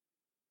safe,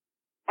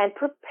 and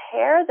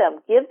prepare them,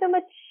 give them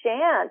a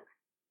chance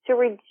to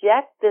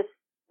reject this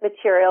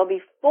material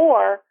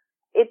before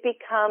it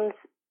becomes,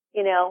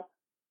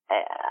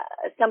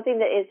 something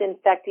that is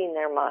infecting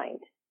their mind.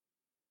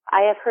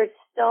 I have heard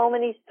so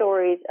many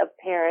stories of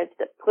parents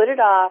that put it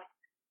off,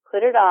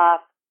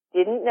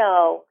 didn't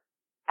know,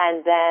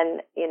 and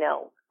then,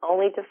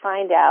 only to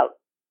find out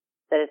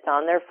that it's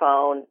on their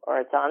phone or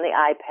it's on the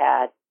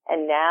iPad.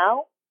 And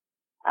now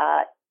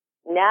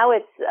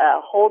it's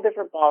a whole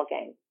different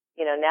ballgame.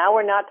 Now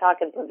we're not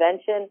talking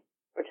prevention,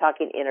 we're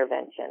talking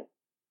intervention.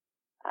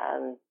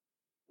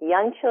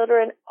 Young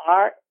children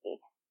are,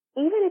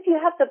 even if you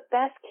have the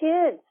best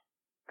kids,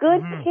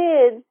 good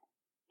kids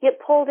get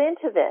pulled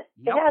into this.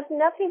 Yep. It has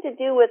nothing to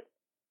do with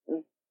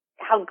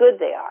how good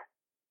they are.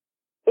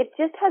 It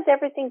just has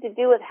everything to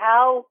do with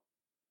how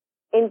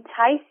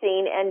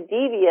enticing and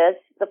devious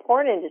the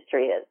porn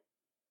industry is.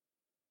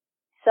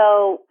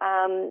 So,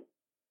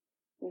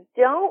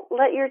 don't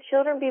let your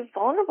children be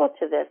vulnerable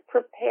to this.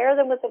 Prepare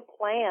them with a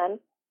plan.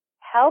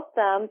 Help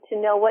them to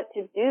know what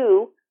to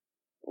do.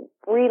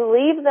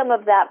 Relieve them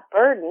of that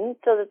burden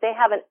so that they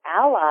have an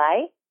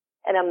ally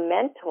and a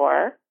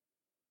mentor,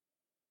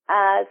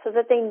 so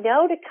that they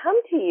know to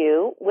come to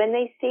you when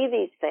they see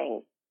these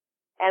things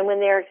and when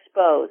they're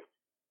exposed.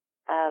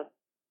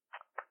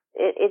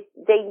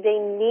 They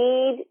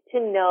need to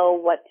know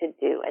what to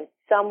do, and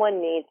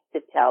someone needs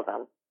to tell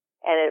them.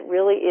 And it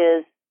really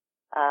is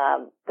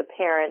the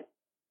parent's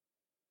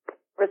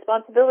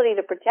responsibility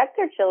to protect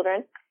their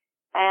children.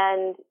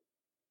 And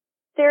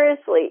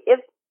seriously,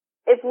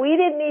 if we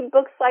didn't need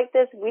books like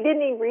this, we didn't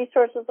need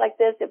resources like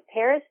this, if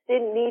parents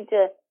didn't need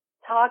to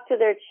talk to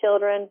their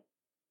children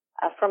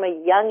from a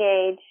young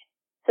age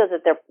so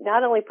that they're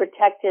not only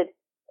protected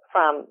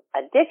from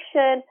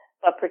addiction,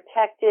 but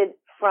protected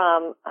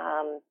from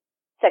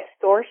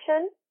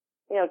sextortion.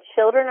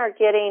 Children are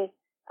getting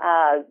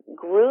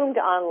groomed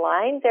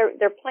online.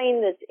 They're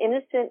playing this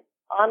innocent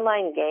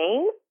online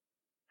game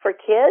for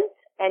kids,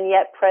 and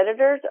yet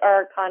predators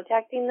are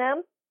contacting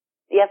them.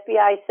 The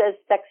FBI says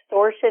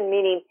sextortion,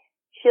 meaning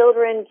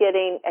children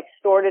getting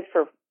extorted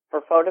for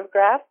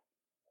photographs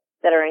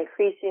that are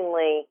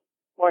increasingly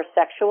more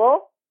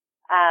sexual.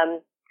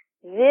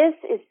 This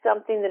is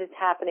something that is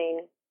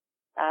happening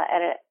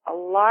at an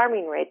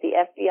alarming rate. The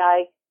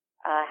FBI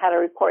had a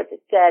report that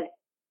said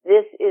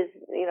this is,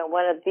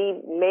 one of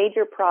the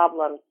major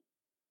problems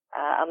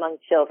among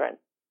children.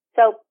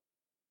 So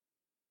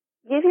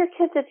give your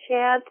kids a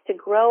chance to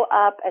grow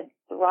up and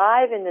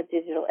thrive in the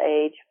digital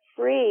age,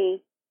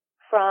 free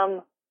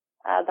from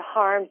the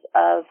harms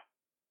of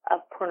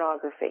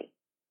pornography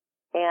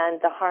and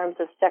the harms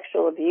of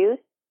sexual abuse.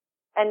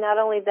 And not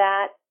only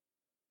that,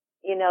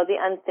 the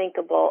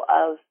unthinkable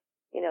of,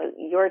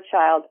 your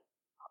child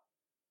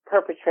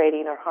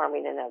perpetrating or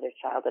harming another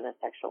child in a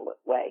sexual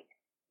way.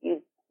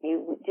 You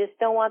just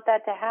don't want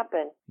that to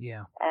happen.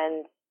 Yeah.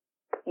 And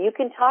you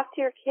can talk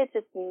to your kids.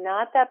 It's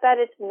not that bad.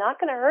 It's not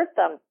going to hurt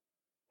them.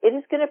 It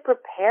is going to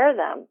prepare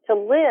them to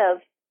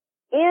live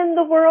in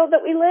the world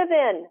that we live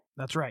in.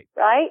 That's right.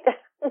 Right?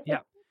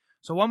 Yeah.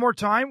 So one more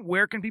time,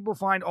 where can people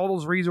find all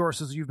those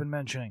resources you've been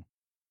mentioning?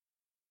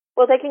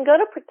 Well, they can go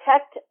to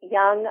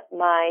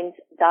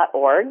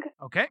protectyoungminds.org.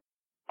 Okay.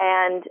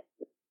 And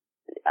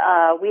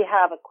we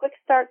have a quick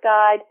start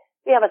guide.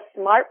 We have a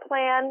smart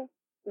plan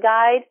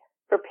guide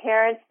for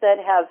parents that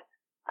have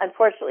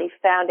unfortunately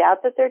found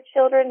out that their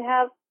children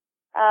have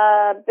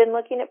been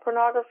looking at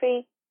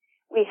pornography.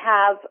 We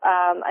have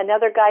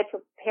another guide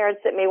for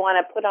parents that may want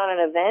to put on an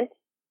event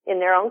in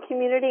their own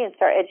community and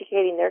start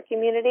educating their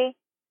community.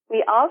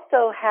 We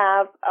also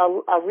have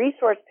a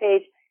resource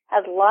page,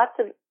 has lots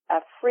of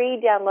free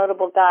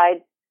downloadable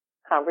guides,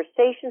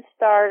 conversation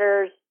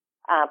starters,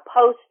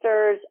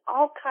 posters,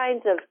 all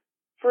kinds of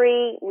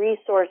free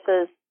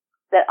resources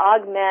that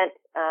augment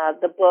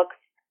the books,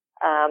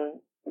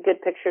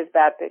 Good Pictures,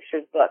 Bad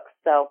Pictures books.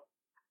 So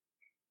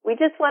we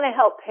just want to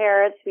help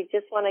parents. We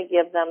just want to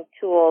give them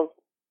tools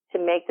to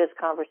make this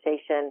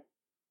conversation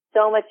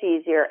so much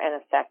easier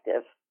and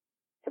effective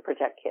to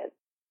protect kids.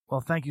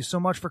 Well, thank you so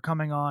much for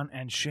coming on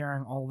and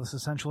sharing all this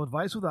essential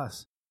advice with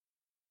us.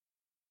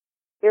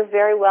 You're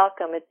very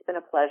welcome. It's been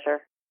a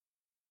pleasure.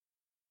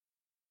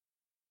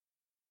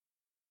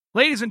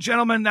 Ladies and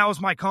gentlemen, that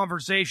was my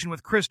conversation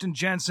with Kristen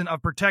Jensen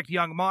of Protect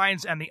Young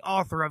Minds and the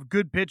author of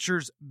Good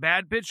Pictures,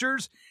 Bad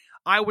Pictures.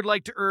 I would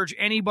like to urge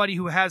anybody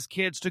who has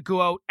kids to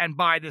go out and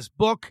buy this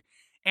book.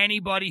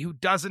 Anybody who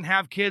doesn't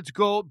have kids,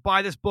 go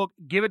buy this book.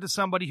 Give it to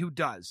somebody who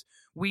does.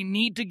 We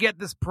need to get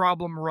this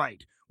problem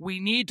right. We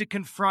need to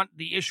confront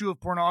the issue of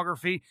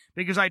pornography,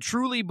 because I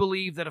truly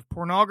believe that if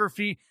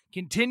pornography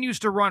continues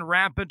to run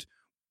rampant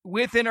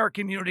within our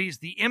communities,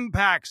 the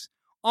impacts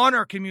on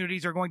our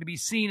communities are going to be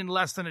seen in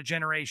less than a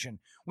generation.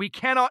 We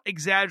cannot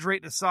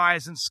exaggerate the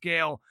size and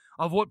scale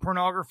of what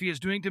pornography is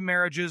doing to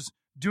marriages,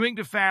 doing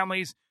to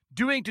families,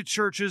 doing to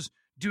churches,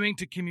 doing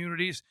to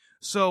communities.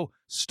 So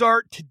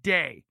start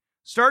today.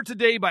 Start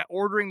today by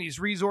ordering these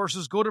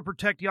resources. Go to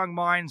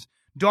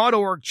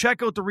protectyoungminds.org.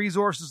 Check out the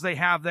resources they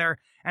have there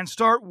and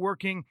start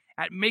working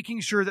at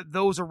making sure that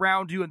those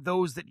around you and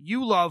those that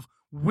you love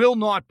will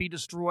not be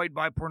destroyed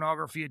by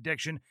pornography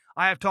addiction.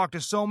 I have talked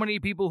to so many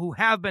people who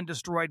have been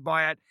destroyed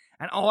by it,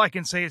 and all I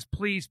can say is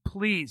please,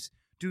 please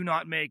do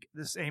not make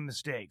the same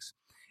mistakes.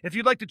 If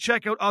you'd like to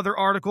check out other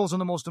articles on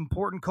the most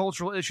important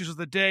cultural issues of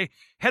the day,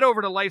 head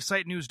over to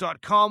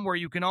lifesitenews.com, where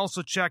you can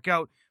also check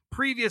out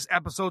previous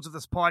episodes of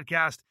this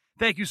podcast.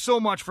 Thank you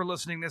so much for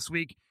listening this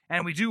week,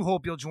 and we do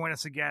hope you'll join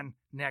us again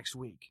next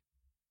week.